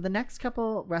 Okay, so the next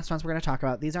couple restaurants we're going to talk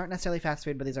about, these aren't necessarily fast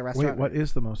food, but these are restaurants. Wait, what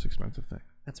is the most expensive thing?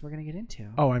 That's what we're going to get into.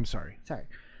 Oh, I'm sorry. Sorry.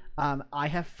 I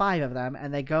have 5 of them,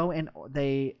 and they go in.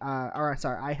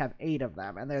 I have 8 of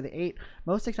them, and they're the 8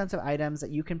 most expensive items that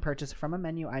you can purchase from a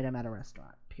menu item at a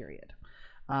restaurant. Period.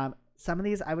 Some of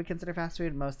these I would consider fast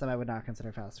food. Most of them I would not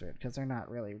consider fast food because they're not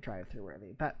really drive-through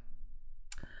worthy. But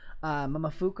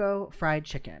Momofuku fried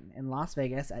chicken in Las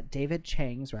Vegas at David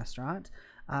Chang's restaurant.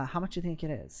 How much do you think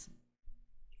it is?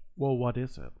 Well, what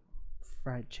is it?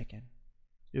 Fried chicken.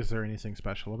 Is there anything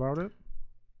special about it?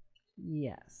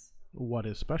 Yes. What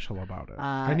is special about it?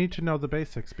 I need to know the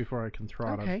basics before I can throw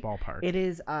out a ballpark. It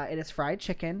is fried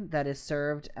chicken that is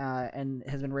served and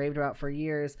has been raved about for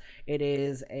years. It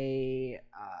is a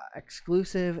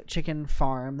exclusive chicken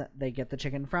farm that they get the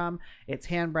chicken from. It's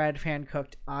hand bred, fan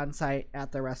cooked on site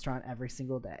at the restaurant every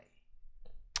single day.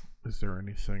 Is there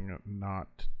anything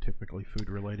not typically food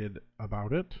related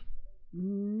about it?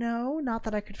 No, not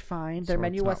that I could find. Their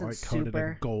menu wasn't coated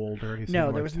super in gold or anything.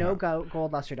 No, there was no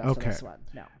gold luster dust on this one.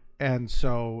 No. And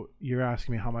so you're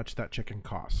asking me how much that chicken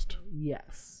cost?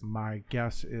 Yes. My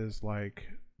guess is like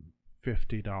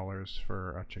 $50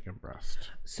 for a chicken breast.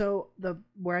 So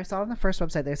where I saw it on the first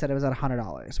website, they said it was at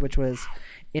 $100, which was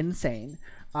insane.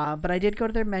 But I did go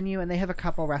to their menu, and they have a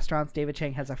couple restaurants. David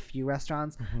Chang has a few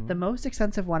restaurants. Mm-hmm. The most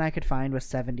expensive one I could find was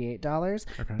 $78,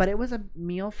 but it was a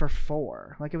meal for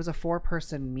 4. Like, it was a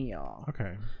 4-person meal.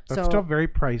 Okay. That's still very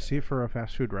pricey for a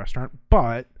fast food restaurant,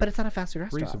 but it's not a fast food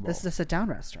restaurant. Reasonable. This is a sit-down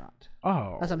restaurant.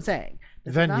 Oh. That's what I'm saying.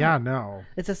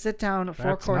 It's a sit-down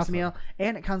 4-course meal,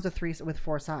 and it comes with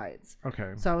 4 sides.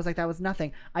 Okay. So I was like, that was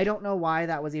nothing. I don't know why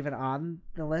that was even on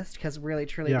the list, because really,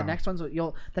 truly, the next ones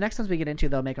we get into,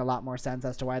 they'll make a lot more sense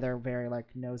as to why they're very like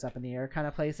nose up in the air kind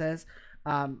of places.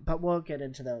 But we'll get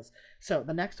into those. So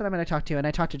the next one I'm going to talk to, and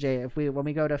I talked to Jay, when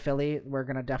we go to Philly, we're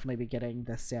going to definitely be getting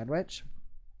this sandwich.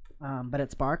 But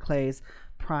it's Barclay's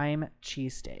Prime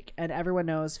Cheesesteak. And everyone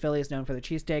knows Philly is known for the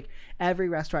cheesesteak. Every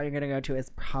restaurant you're going to go to is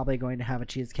probably going to have a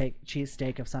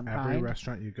cheesesteak of some kind. Every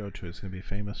restaurant you go to is going to be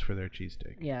famous for their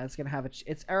cheesesteak. Yeah, it's going to have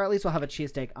or at least we'll have a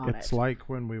cheesesteak on it. It's like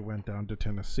when we went down to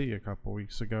Tennessee a couple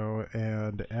weeks ago,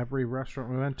 and every restaurant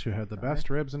we went to had the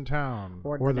best ribs in town,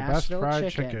 or the best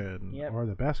fried chicken, yep, or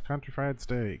the best country fried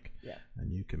steak. Yeah.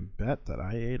 And you can bet that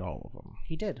I ate all of them.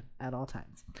 He did, at all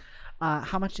times.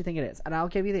 How much do you think it is? And I'll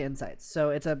give you the insights. So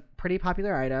it's a pretty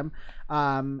popular item.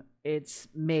 It's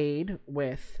made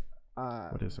with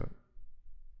what is it?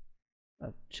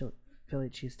 A Philly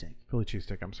cheesesteak. Philly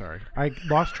cheesesteak. I'm sorry, I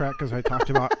lost track because I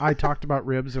talked about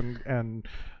ribs and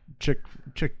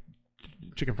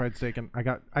chicken fried steak, and I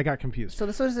got confused. So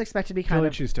this one is expected to be kind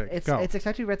of Philly cheesesteak. It's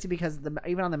expected to be ritzy because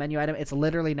even on the menu item, it's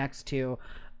literally next to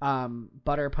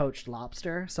butter poached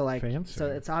lobster. So like, fancy. So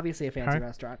it's obviously a fancy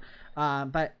restaurant.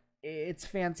 But it's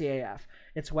fancy AF.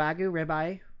 It's Wagyu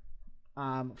ribeye,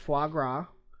 foie gras,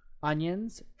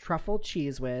 onions, truffle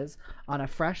cheese whiz on a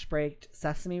fresh baked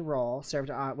sesame roll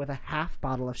served with a half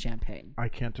bottle of champagne. I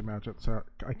cannot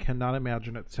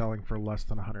imagine it selling for less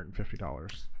than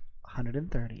 $150.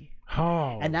 $130.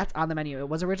 Oh. And that's on the menu. It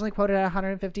was originally quoted at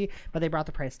 $150, but they brought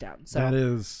the price down. So that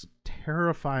is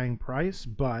terrifying price,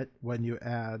 but when you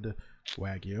add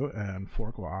Wagyu and foie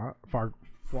gras. For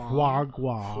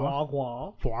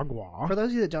those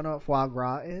of you that don't know what foie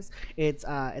gras is, it's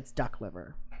duck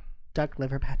liver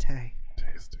pate.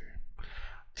 Tasty.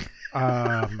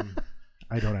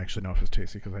 I don't actually know if it's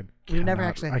tasty because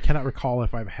I cannot recall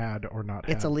if I've had or not.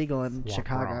 It's illegal in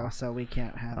Chicago, so we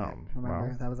can't have it.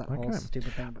 Remember, that was that whole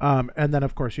stupid thing. And then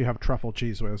of course you have truffle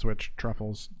cheese whiz, which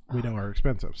truffles we know are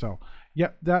expensive. So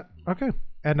yeah, okay.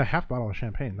 And a half bottle of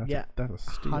champagne. That's a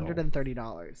steal.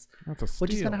 $130. That's a steal.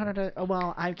 Would you spend $100? Oh,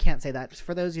 well, I can't say that.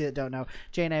 For those of you that don't know,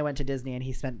 Jay and I went to Disney, and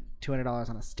he spent $200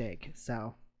 on a steak.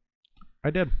 So I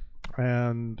did.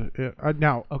 And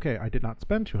now, okay, I did not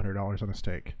spend $200 on a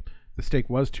steak. The steak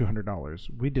was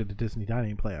 $200. We did a Disney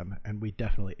dining plan, and we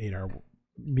definitely ate our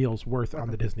meals worth on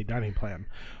the Disney dining plan.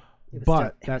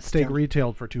 But that steak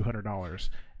retailed for $200,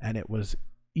 and it was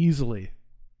easily,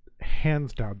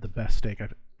 hands down, the best steak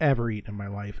I've ever eaten in my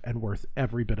life, and worth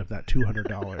every bit of that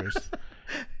 $200.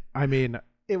 I mean,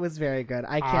 it was very good.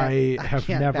 I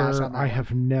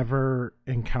have never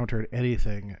encountered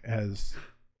anything as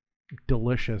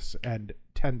delicious and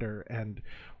tender and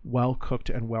well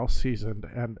cooked and well seasoned.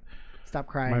 And stop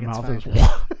crying. My mouth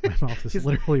is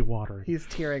literally watering. He's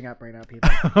tearing up right now, people.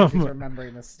 He's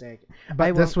remembering the steak.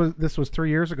 But this was 3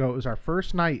 years ago. It was our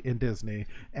first night in Disney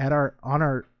on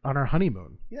our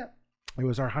honeymoon. Yeah. It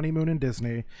was our honeymoon in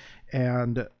Disney,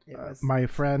 and my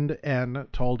friend N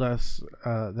told us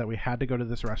that we had to go to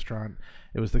this restaurant.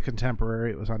 It was the Contemporary.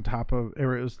 It was on top of,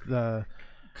 or it was the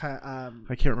I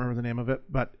can't remember the name of it,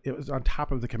 but it was on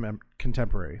top of the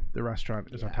Contemporary. The restaurant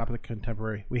is on top of the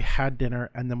Contemporary. We had dinner,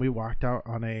 and then we walked out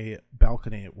on a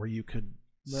balcony where you could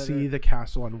see the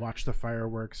castle and watch the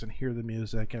fireworks and hear the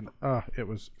music, and it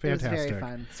was fantastic. It was very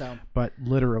fun. So, but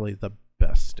literally the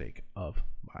best steak of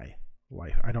my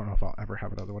life. I don't know if I'll ever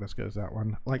have another one as good as that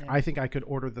one. Like, I think I could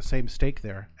order the same steak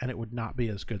there, and it would not be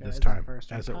as good this time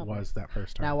as it was that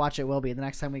first time. Now watch, it will be. The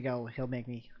next time we go, he'll make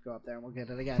me go up there, and we'll get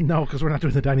it again. No, because we're not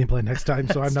doing the dining plan next time,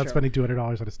 so I'm not spending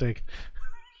 $200 on a steak.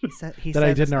 He that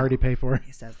I didn't already pay for.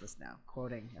 He says this now,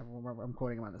 quoting. I'm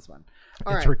quoting him on this one.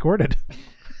 It's recorded.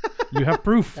 You have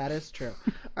proof. That is true.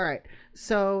 All right.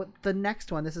 So the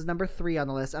next one, this is number 3 on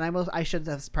the list, and I should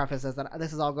have prefaced this that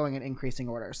this is all going in increasing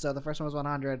order. So the first one was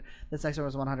 100. This next one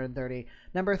was 130.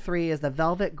 Number 3 is the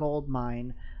Velvet Gold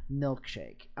Mine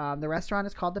milkshake. The restaurant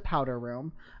is called the Powder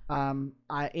Room.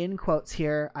 In quotes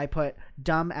here, I put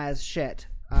 "dumb as shit."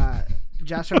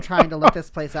 Just from trying to look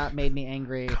this place up made me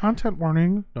angry. Content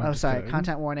warning. No, sorry.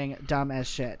 Content warning. Dumb as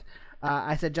shit.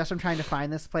 I said just from trying to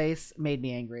find this place made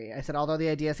me angry. I said although the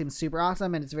idea seems super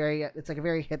awesome and it's like a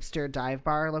very hipster dive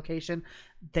bar location,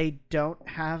 they don't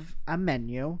have a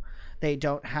menu. They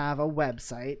don't have a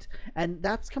website, and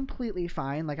that's completely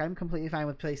fine. Like, I'm completely fine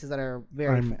with places that are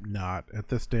very. I'm not at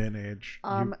this day and age.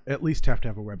 You at least have to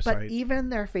have a website. But even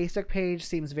their Facebook page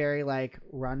seems very like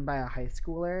run by a high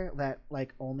schooler that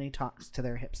like only talks to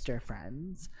their hipster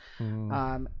friends.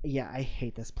 Yeah, I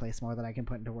hate this place more than I can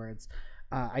put into words.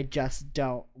 I just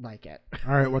don't like it.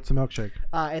 All right, what's the milkshake?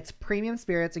 It's premium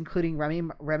spirits, including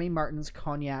Remy Martin's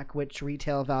cognac, which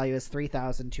retail value is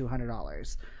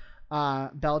 $3,200.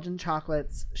 Belgian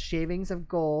chocolates, shavings of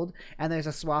gold, and there's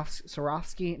a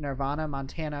Swarovski Nirvana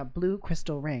Montana blue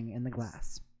crystal ring in the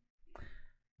glass.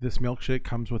 This milkshake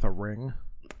comes with a ring?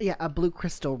 Yeah, a blue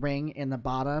crystal ring in the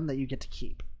bottom that you get to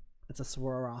keep. It's a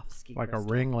Swarovski like crystal.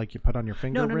 A ring like you put on your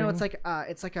finger? No,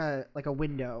 it's like a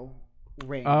window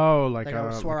ring. Oh, like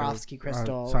a Swarovski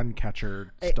crystal sun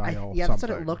catcher style. Yeah, that's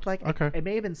what it looked like. Okay. It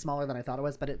may have been smaller than I thought it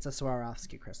was, but it's a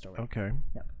Swarovski crystal ring. Okay.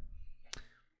 Yep.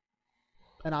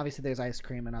 And obviously there's ice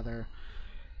cream and other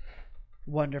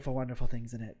wonderful, wonderful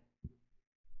things in it.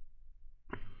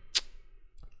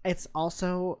 It's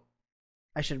also,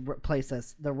 I should replace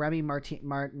this, the Remy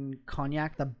Martin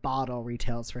cognac, the bottle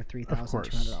retails for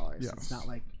 $3,200. Yes. It's not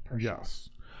like per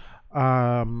Yes.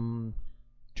 $250.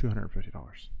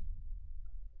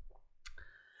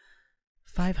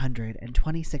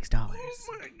 $526.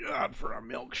 Oh my God, for a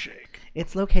milkshake.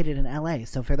 It's located in LA,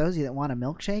 so for those of you that want a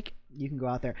milkshake, you can go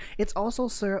out there. It's also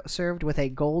served with a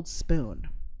gold spoon,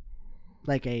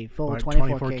 like a full like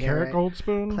 24 karat gold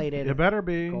spoon. Plated. It better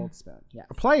be gold spoon. Yes.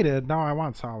 Plated. No, I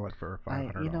want solid for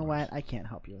 $500. You know what? I can't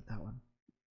help you with that one.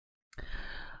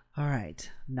 All right,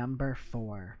 number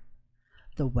 4,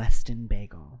 the Westin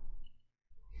Bagel.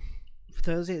 For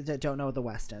those of you that don't know the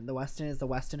Westin is the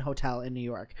Westin Hotel in New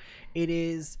York. It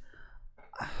is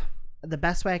the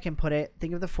best way I can put it.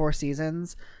 Think of the Four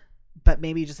Seasons, but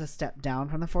maybe just a step down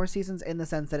from the Four Seasons in the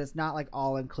sense that it's not like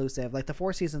all inclusive. Like the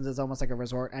Four Seasons is almost like a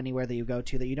resort anywhere that you go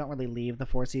to that you don't really leave the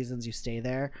Four Seasons, you stay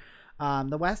there.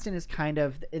 The Westin is kind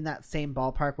of in that same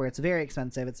ballpark where it's very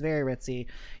expensive. It's very ritzy.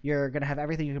 You're going to have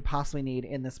everything you could possibly need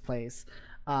in this place.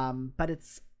 But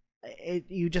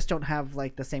you just don't have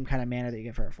like the same kind of manner that you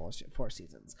get for a Four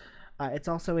Seasons. It's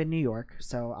also in New York,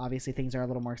 so obviously things are a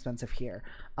little more expensive here.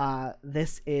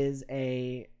 This is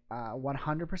a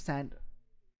 100%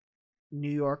 New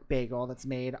York bagel that's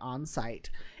made on site.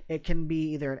 It can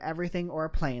be either an everything or a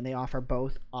plain. They offer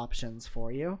both options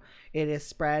for you. It is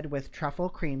spread with truffle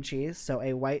cream cheese, so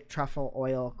a white truffle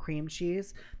oil cream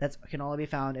cheese that can only be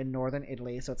found in northern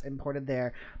Italy, so it's imported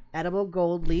there. Edible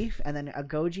gold leaf, and then a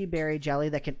goji berry jelly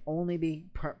that can only be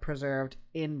preserved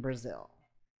in Brazil.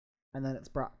 And then it's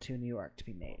brought to New York to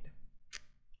be made.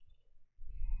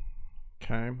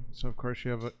 Okay, so of course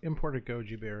you have an imported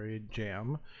goji berry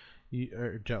jam.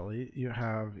 Jelly. You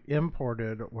have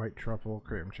imported white truffle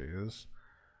cream cheese.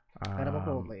 Edible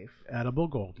gold leaf. Edible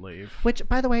gold leaf. Which,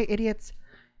 by the way, idiots,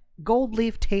 gold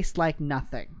leaf tastes like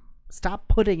nothing. Stop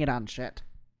putting it on shit.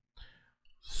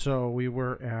 So we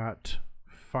were at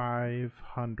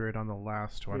 500 on the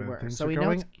last one. We were. And things So are we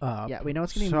going know up. Yeah, we know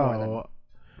it's going to be more than.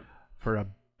 For a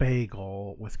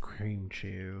bagel with cream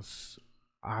cheese,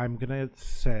 I'm going to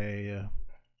say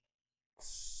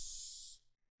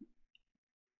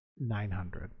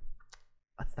 900.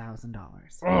 $1,000.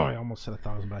 Oh, I almost said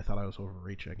 1,000, but I thought I was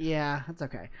overreaching. Yeah, that's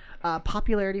okay.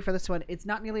 Popularity for this one, it's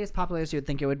not nearly as popular as you would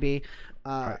think it would be.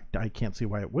 I can't see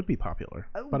why it would be popular,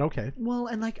 but okay. Well,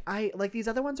 and like these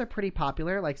other ones are pretty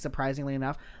popular. Like surprisingly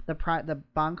enough, the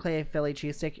Bon Clay Philly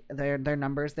cheesesteak, their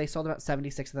numbers, they sold about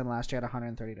 76 of them last year at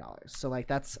 $130. So like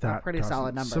that's a pretty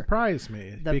solid number. Surprise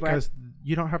me because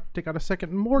you don't have to take out a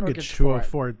second mortgage to for it.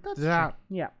 afford that.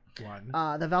 True. Yeah.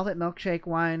 One. The Velvet Milkshake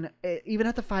one, even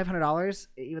at the $500,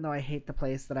 even though I hate the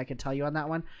place that I could tell you on that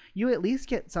one, you at least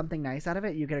get something nice out of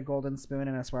it. You get a golden spoon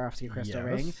and a Swarovski crystal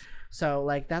ring. So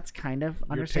like that's kind of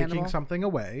understandable. You're taking something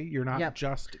away. You're not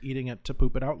just eating it to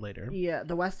poop it out later. Yeah,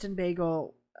 the Weston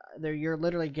Bagel, you're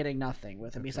literally getting nothing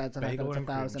with it besides the fact that it's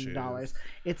 $1,000.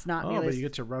 It's not nearly. But you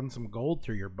get to run some gold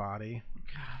through your body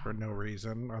for no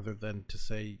reason other than to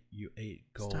say you ate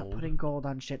gold. Stop putting gold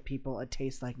on shit, people. It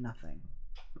tastes like nothing.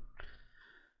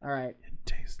 All right. It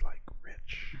tastes like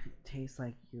rich. It tastes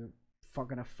like you're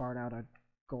gonna fart out a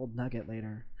gold nugget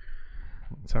later.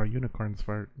 That's how unicorns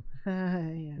fart.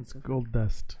 Yeah, it's gold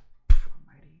dust.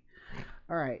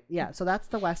 All right. Yeah, so that's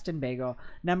the Weston Bagel.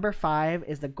 Number 5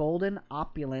 is the Golden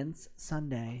Opulence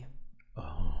Sundae.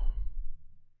 Oh.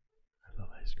 I love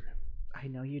ice cream. I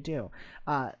know you do.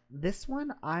 This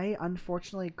one, I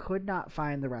unfortunately could not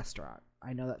find the restaurant.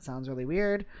 I know that sounds really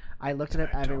weird. I looked at it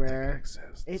everywhere. Don't think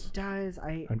it exists. It does.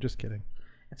 I'm just kidding.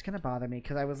 It's gonna bother me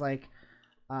because I was like,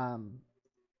 I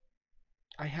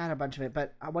had a bunch of it,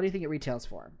 but what do you think it retails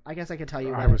for? I guess I could tell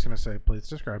you. I was gonna say, please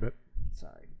describe it.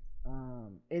 Sorry.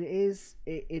 It's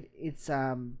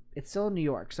still in New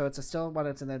York, so it's still one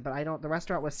that's in there. But I don't. The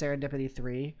restaurant was Serendipity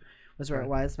 3, was where it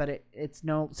was, but it's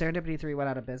no Serendipity 3 went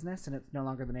out of business and it's no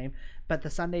longer the name. But the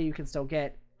sundae you can still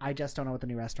get. I just don't know what the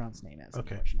new restaurant's name is.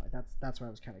 Okay. Unfortunately, that's where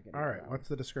I was kind of getting. All right. What's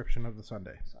the description of the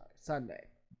sundae? Sorry,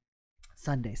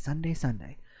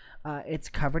 Sunday. It's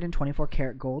covered in 24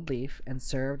 karat gold leaf and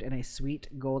served in a sweet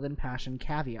golden passion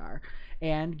caviar,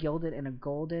 and gilded in a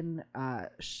golden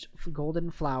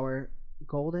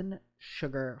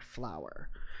sugar flour.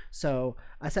 So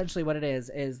essentially, what it is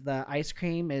the ice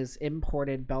cream is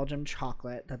imported Belgian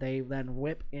chocolate that they then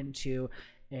whip into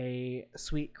a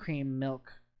sweet cream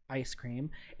milk ice cream.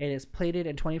 It is plated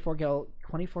in 24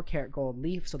 karat gold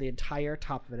leaf, so the entire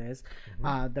top of it is.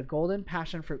 Mm-hmm. The golden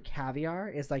passion fruit caviar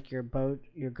is like your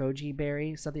goji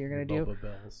berry stuff that you're gonna do.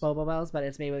 Boba bells, but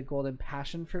it's made with golden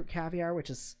passion fruit caviar, which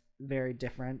is very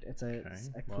different. It's a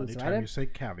exclusive anytime item. You say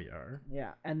caviar.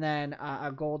 Yeah, and then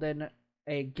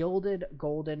a gilded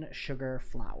golden sugar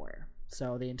flour.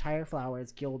 So the entire flour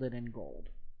is gilded in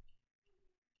gold.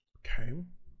 Okay.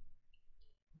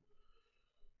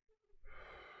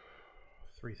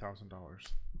 $3,000.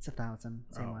 It's $1,000.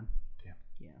 Same one. Damn.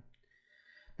 Yeah.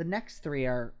 The next 3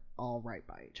 are all right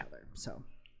by each other. So,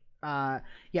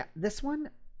 this one,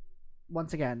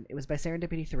 once again, it was by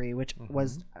Serendipity 3, which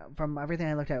was, from everything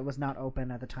I looked at, it was not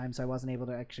open at the time, so I wasn't able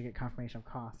to actually get confirmation of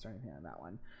cost or anything on that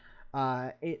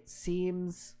one. It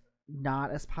seems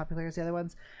not as popular as the other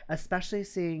ones, especially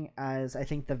seeing as I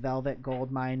think the Velvet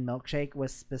Goldmine milkshake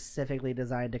was specifically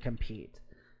designed to compete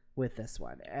with this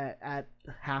one at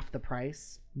half the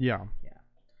price. Yeah.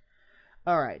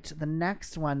 All right. The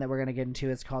next one that we're going to get into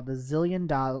is called the $1 Zillion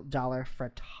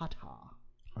Frittata.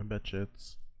 I bet you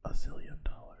it's $1 zillion.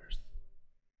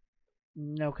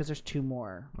 No, because there's 2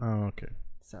 more. Oh, okay.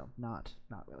 So not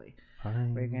really.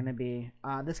 Fine. We're going to be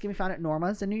this can be found at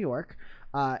Norma's in New York.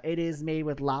 It is made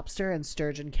with lobster and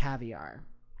sturgeon caviar.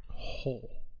 Oh,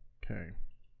 okay.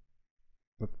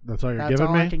 That's all you're That's giving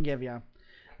all me? I can give you.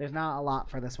 There's not a lot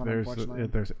for this one, unfortunately.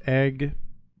 There's egg.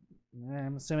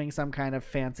 I'm assuming some kind of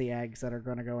fancy eggs that are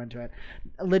going to go into it.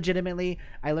 Legitimately,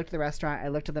 I looked at the restaurant, I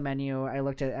looked at the menu, I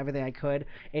looked at everything I could.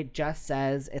 It just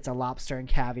says it's a lobster and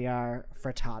caviar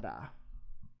frittata.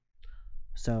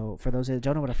 So for those who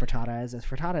don't know what a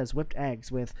frittata is whipped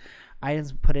eggs with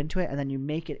items put into it, and then you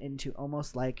make it into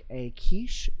almost like a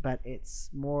quiche, but it's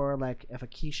more like if a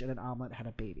quiche and an omelet had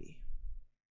a baby.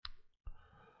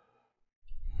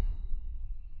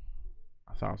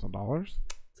 $1,000?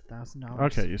 It's $1,000.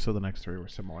 Okay, so the next 3 were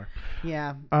similar.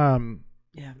 Yeah.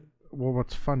 Yeah. Well,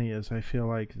 what's funny is I feel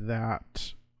like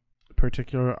that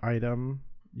particular item,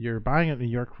 you're buying it in New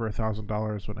York for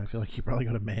 $1,000 when I feel like you probably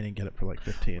go to Maine and get it for like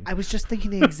 $15. I was just thinking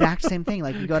the exact same thing.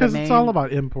 Like you go to Maine, because it's all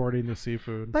about importing the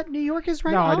seafood. But New York is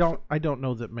right. No, I don't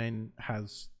know that Maine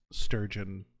has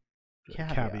sturgeon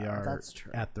caviar that's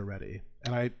true. At the ready,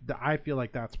 and I feel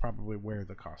like that's probably where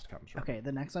the cost comes from. Okay,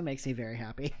 the next one makes me very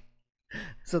happy.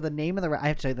 So the name of I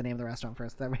have to tell you the name of the restaurant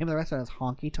first. The name of the restaurant is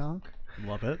Honky Tonk.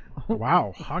 Love it.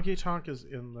 Wow, Honky Tonk is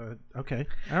in the okay.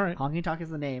 All right. Honky Tonk is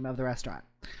the name of the restaurant,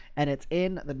 and it's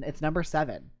it's number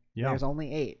 7 Yeah. There's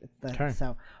only 8. Okay.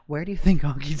 So where do you think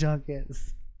Honky Tonk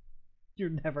is?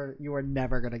 You are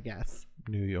never gonna guess.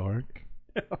 New York.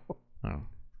 Oh.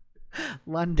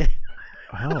 London.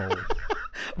 Oh.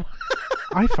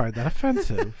 I find that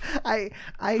offensive.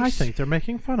 I think they're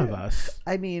making fun of us.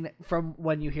 I mean, from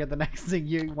when you hear the next thing,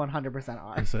 you 100%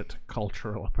 are. Is it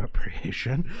cultural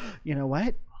appropriation? You know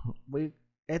what?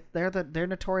 They're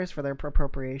notorious for their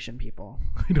appropriation, people.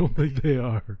 I don't think they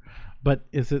are. But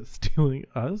is it stealing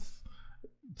us?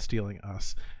 Stealing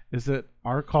us. Is it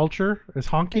our culture? Is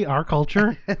honky our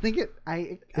culture? I think it.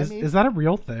 Is that a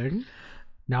real thing?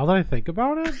 Now that I think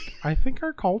about it, I think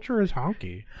our culture is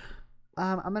honky.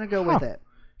 I'm gonna go with it.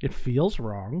 It feels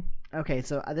wrong. Okay,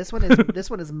 so this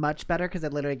one is much better because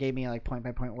it literally gave me like point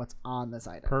by point what's on this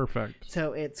item. Perfect.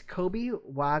 So it's Kobe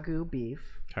Wagyu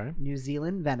beef, Okay. New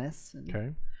Zealand venison,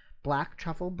 Okay. black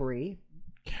truffle brie,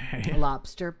 Okay.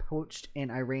 lobster poached in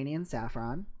Iranian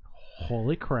saffron,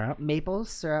 Holy crap. maple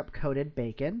syrup coated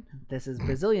bacon. This is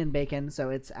Brazilian bacon, so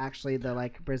it's actually the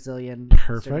like Brazilian sort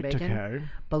of Perfect. bacon. Okay.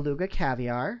 Beluga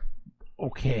caviar,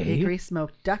 Okay. hickory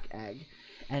smoked duck egg,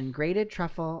 and grated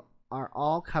truffle are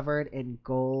all covered in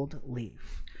gold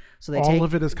leaf. So they All take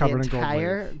of it is covered in gold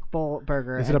entire leaf.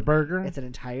 burger. Is it a burger? It's an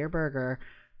entire burger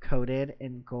coated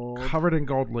in gold. Covered in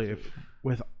gold leaf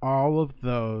with all of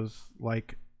those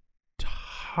like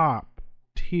top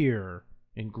tier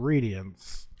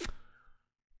ingredients.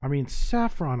 I mean,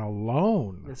 saffron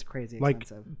alone. It's crazy Like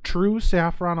expensive. true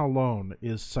saffron alone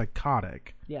is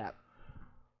psychotic. Yeah.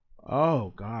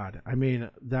 Oh God. I mean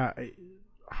that.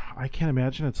 I can't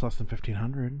imagine it's less than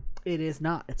 1,500. It is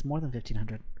not. It's more than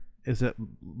 1,500. Is it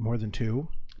more than 2?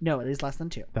 No, it is less than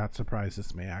 2. That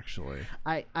surprises me actually.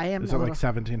 I am. Is it like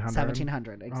 1,700?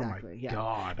 1,700 exactly. Oh my yeah.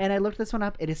 God. And I looked this one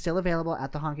up. It is still available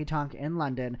at the Honky Tonk in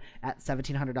London at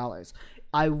 $1,700.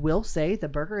 I will say the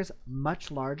burger is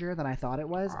much larger than I thought it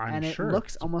was, I'm and it sure.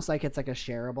 looks almost like it's like a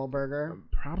shareable burger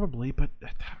Probably, but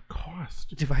at that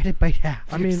cost. divided by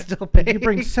half. I you're mean, still if paying. you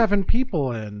bring 7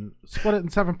 people in, split it in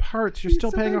 7 parts, you're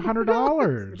still paying $100.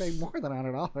 You're paying more than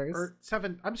 $100. Or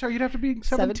 7. I'm sorry, you'd have to be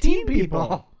 17 17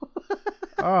 people.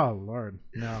 Oh Lord,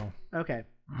 no. Okay.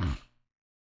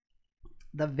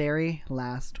 The very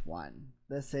last one.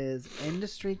 This is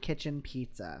Industry Kitchen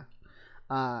Pizza.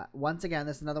 Once again,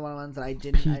 this is another one of the ones that I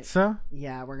didn't. Pizza?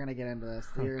 Yeah, we're gonna get into this.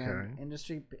 You're gonna have Okay.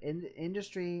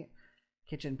 Industry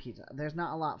Kitchen Pizza. There's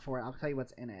not a lot for it. I'll tell you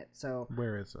what's in it. So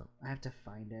Where is it? I have to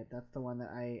find it. That's the one that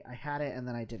I had it and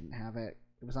then I didn't have it.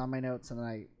 It was on my notes and then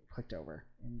I clicked over.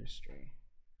 Industry.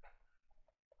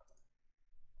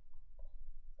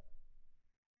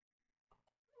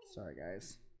 Sorry,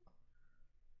 guys.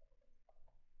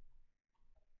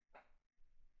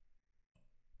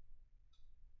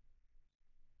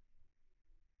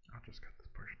 I'll just cut this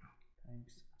portion out.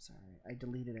 Thanks. Sorry. I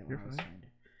deleted it when You're I was fine. trying to.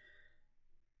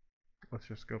 Let's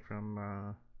just go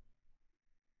from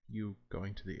you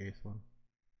going to the 8th one.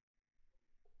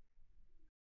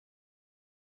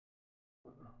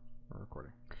 We're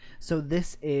recording. So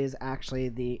this is actually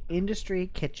the Industry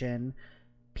Kitchen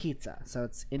Pizza. So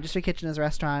it's Industry Kitchen is a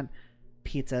restaurant.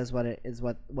 Pizza is what it is.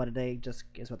 What they just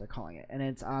is what they're calling it, and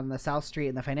it's on the South Street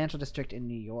in the Financial District in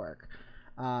New York.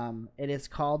 It is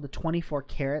called the 24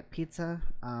 Karat Pizza.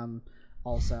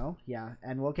 Also, yeah,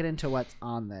 and we'll get into what's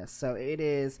on this. So it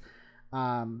is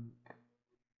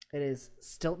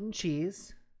Stilton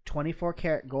cheese, 24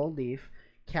 karat gold leaf,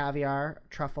 caviar,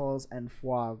 truffles, and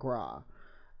foie gras.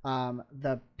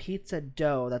 The pizza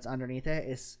dough that's underneath it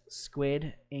is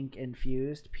squid ink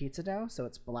infused pizza dough, so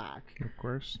it's black. Of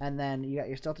course. And then you got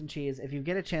your Stilton cheese. If you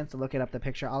get a chance to look it up, the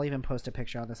picture, I'll even post a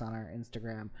picture of this on our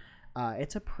Instagram.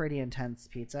 It's a pretty intense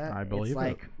pizza. I believe it's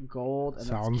like gold. And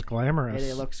Sounds glamorous.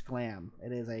 it looks glam.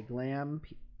 It is a glam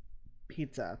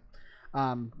pizza.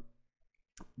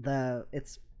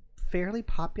 It's fairly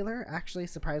popular, actually,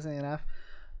 surprisingly enough.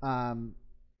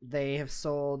 They have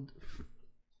sold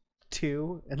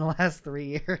 2 in the last 3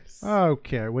 years.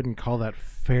 Okay, I wouldn't call that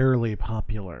fairly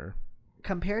popular.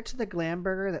 Compared to the Glam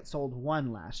Burger that sold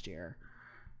 1 last year,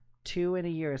 2 in a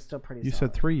year is still pretty You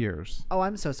solid. said 3 years. Oh,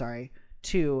 I'm so sorry.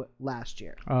 2 last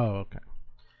year. Oh, okay.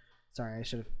 Sorry, I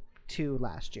should have 2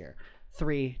 last year.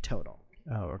 3 total.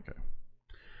 Oh, okay.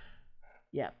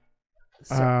 Yeah.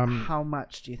 So how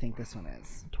much do you think this one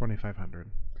is? $2,500.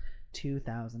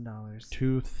 $2,000.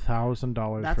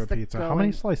 $2,000 That's for a the pizza. How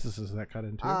many slices is that cut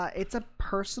into? It's a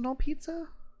personal pizza.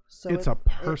 So it's a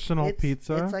personal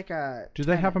pizza? It's like a. Do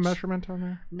they have a 10-inch. measurement on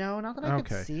there? No, not that I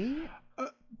can see.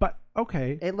 But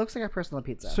okay. It looks like a personal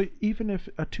pizza. So even if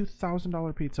a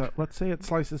 $2,000 pizza, let's say it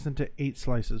slices into 8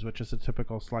 slices, which is a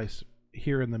typical slice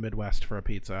here in the Midwest for a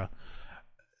pizza,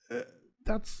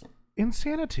 that's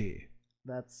insanity.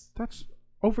 That's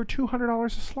over $200 a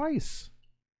slice.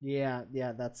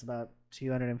 yeah. That's about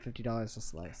 $250 a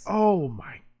slice. Oh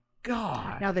my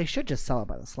god! Now they should just sell it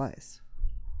by the slice.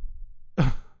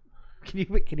 Can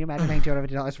you imagine paying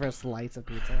 $250 for a slice of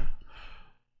pizza?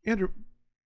 Andrew.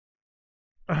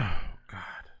 Oh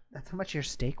god! That's how much your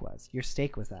steak was. Your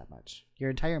steak was that much. Your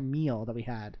entire meal that we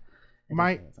had.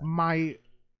 My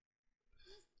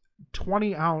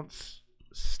 20-ounce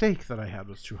steak that I had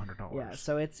was $200. Yeah,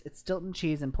 so it's Stilton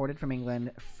cheese imported from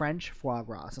England, French foie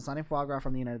gras. So it's not even foie gras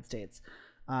from the United States.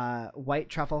 White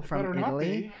truffle from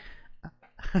Italy.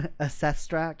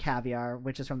 Acestra caviar,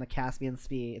 which is from the Caspian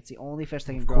Sea. It's the only fish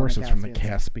that can grow in the Caspian Sea. Of course, it's from the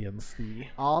Caspian Sea.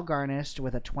 All garnished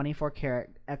with a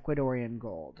 24-karat Ecuadorian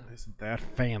gold. Isn't that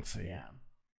fancy? Yeah.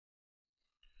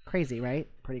 Crazy, right?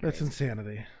 Pretty crazy. That's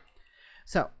insanity.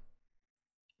 So,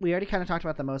 we already kind of talked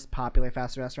about the most popular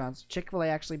fast food restaurants. Chick-fil-A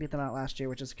actually beat them out last year,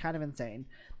 which is kind of insane.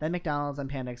 Then McDonald's and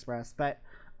Panda Express. But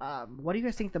what do you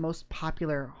guys think the most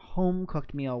popular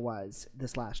home-cooked meal was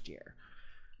this last year?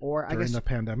 Or During the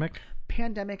pandemic?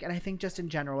 Pandemic, and I think just in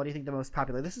general, what do you think the most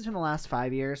popular? This is in the last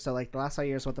 5 years, so like the last 5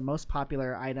 years, what the most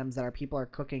popular items that people are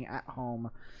cooking at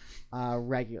home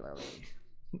regularly.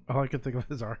 All I can think of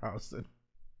is our house. And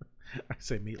I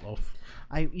say meatloaf.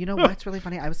 You know what's really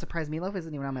funny? I was surprised meatloaf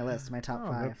isn't even on my list. My top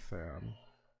 5. That's sad.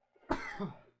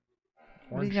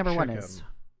 What do you think number 1 is?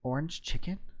 Orange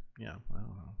chicken? Yeah, I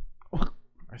don't know.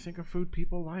 I think of food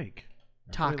people like.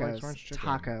 Tacos.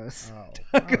 Tacos. Oh,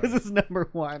 Tacos is number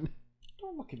 1.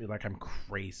 Don't look at me like I'm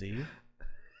crazy.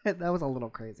 That was a little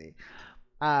crazy.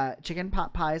 Chicken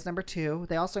pot pie is number 2.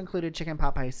 They also included chicken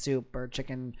pot pie soup or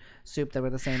chicken soup that were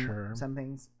the same some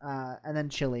things. And then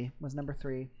chili was number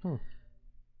 3. Isn't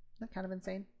that kind of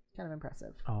insane? Kind of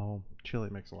impressive. Oh, chili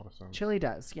makes a lot of sense. Chili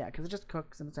does, yeah, because it just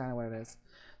cooks and it's kind of what it is.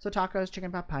 So tacos,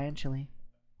 chicken pot pie, and chili.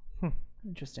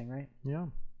 Interesting, right? Yeah.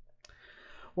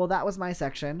 Well, that was my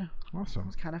section. Awesome. It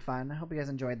was kind of fun. I hope you guys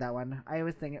enjoyed that one. I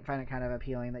always find it kind of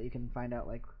appealing that you can find out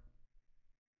like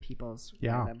people's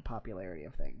random popularity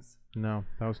of things. No,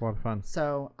 that was a lot of fun.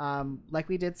 So, like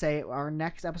we did say, our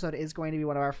next episode is going to be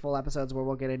one of our full episodes where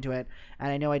we'll get into it. And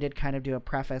I know I did kind of do a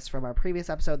preface from our previous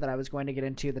episode that I was going to get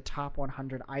into the top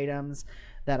 100 items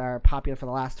that are popular for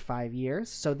the last 5 years.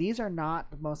 So these are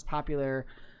not the most popular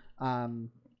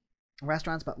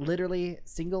restaurants, but literally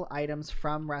single items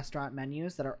from restaurant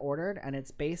menus that are ordered, and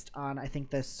it's based on, I think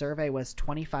the survey was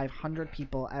 2,500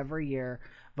 people every year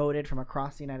voted from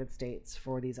across the United States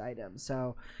for these items.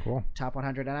 So cool. Top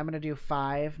 100, and I'm going to do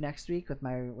 5 next week with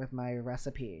my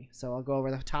recipe. So I'll go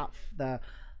over the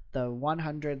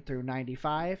 100 through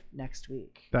 95 next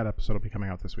week. That episode will be coming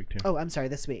out this week too. Oh, I'm sorry,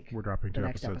 this week. We're dropping 2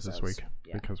 episodes this week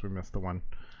because we missed the one.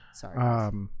 Sorry.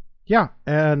 Yeah,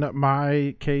 and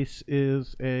my case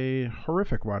is a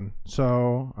horrific one.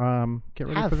 So get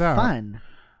ready for that. Have fun.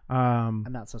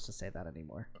 I'm not supposed to say that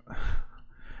anymore.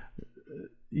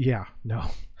 Yeah,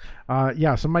 no.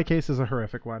 So my case is a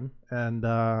horrific one, and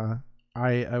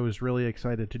I was really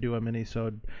excited to do a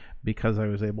mini-sode because I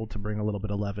was able to bring a little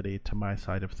bit of levity to my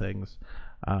side of things.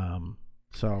 I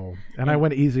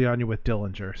went easy on you with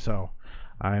Dillinger, so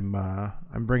I'm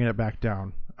bringing it back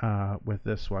down with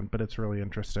this one, but it's really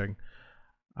interesting.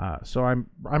 So I'm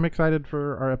excited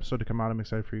for our episode to come out. I'm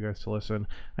excited for you guys to listen.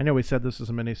 I know we said this is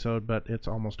a mini-sode, but it's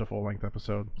almost a full-length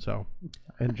episode, so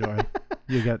enjoy.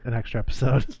 You get an extra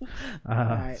episode.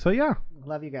 Right. So yeah.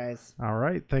 Love you guys. All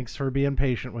right. Thanks for being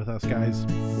patient with us, guys.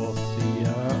 We'll see you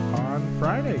on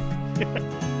Friday.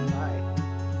 Bye.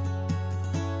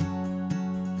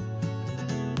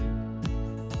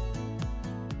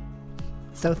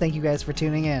 So thank you guys for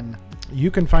tuning in. You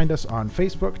can find us on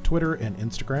Facebook, Twitter, and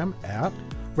Instagram at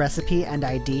Recipe and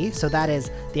ID. So that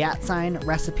is the @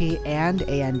 recipe and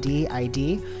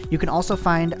AND-ID. You can also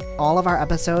find all of our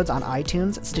episodes on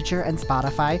iTunes, Stitcher, and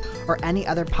Spotify, or any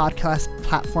other podcast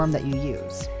platform that you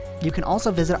use. You can also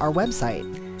visit our website,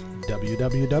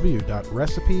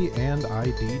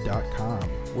 www.recipeandid.com,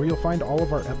 where you'll find all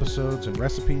of our episodes and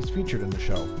recipes featured in the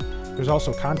show. There's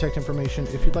also contact information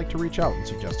if you'd like to reach out and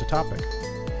suggest a topic.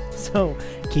 So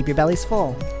keep your bellies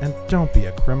full. And don't be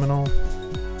a criminal.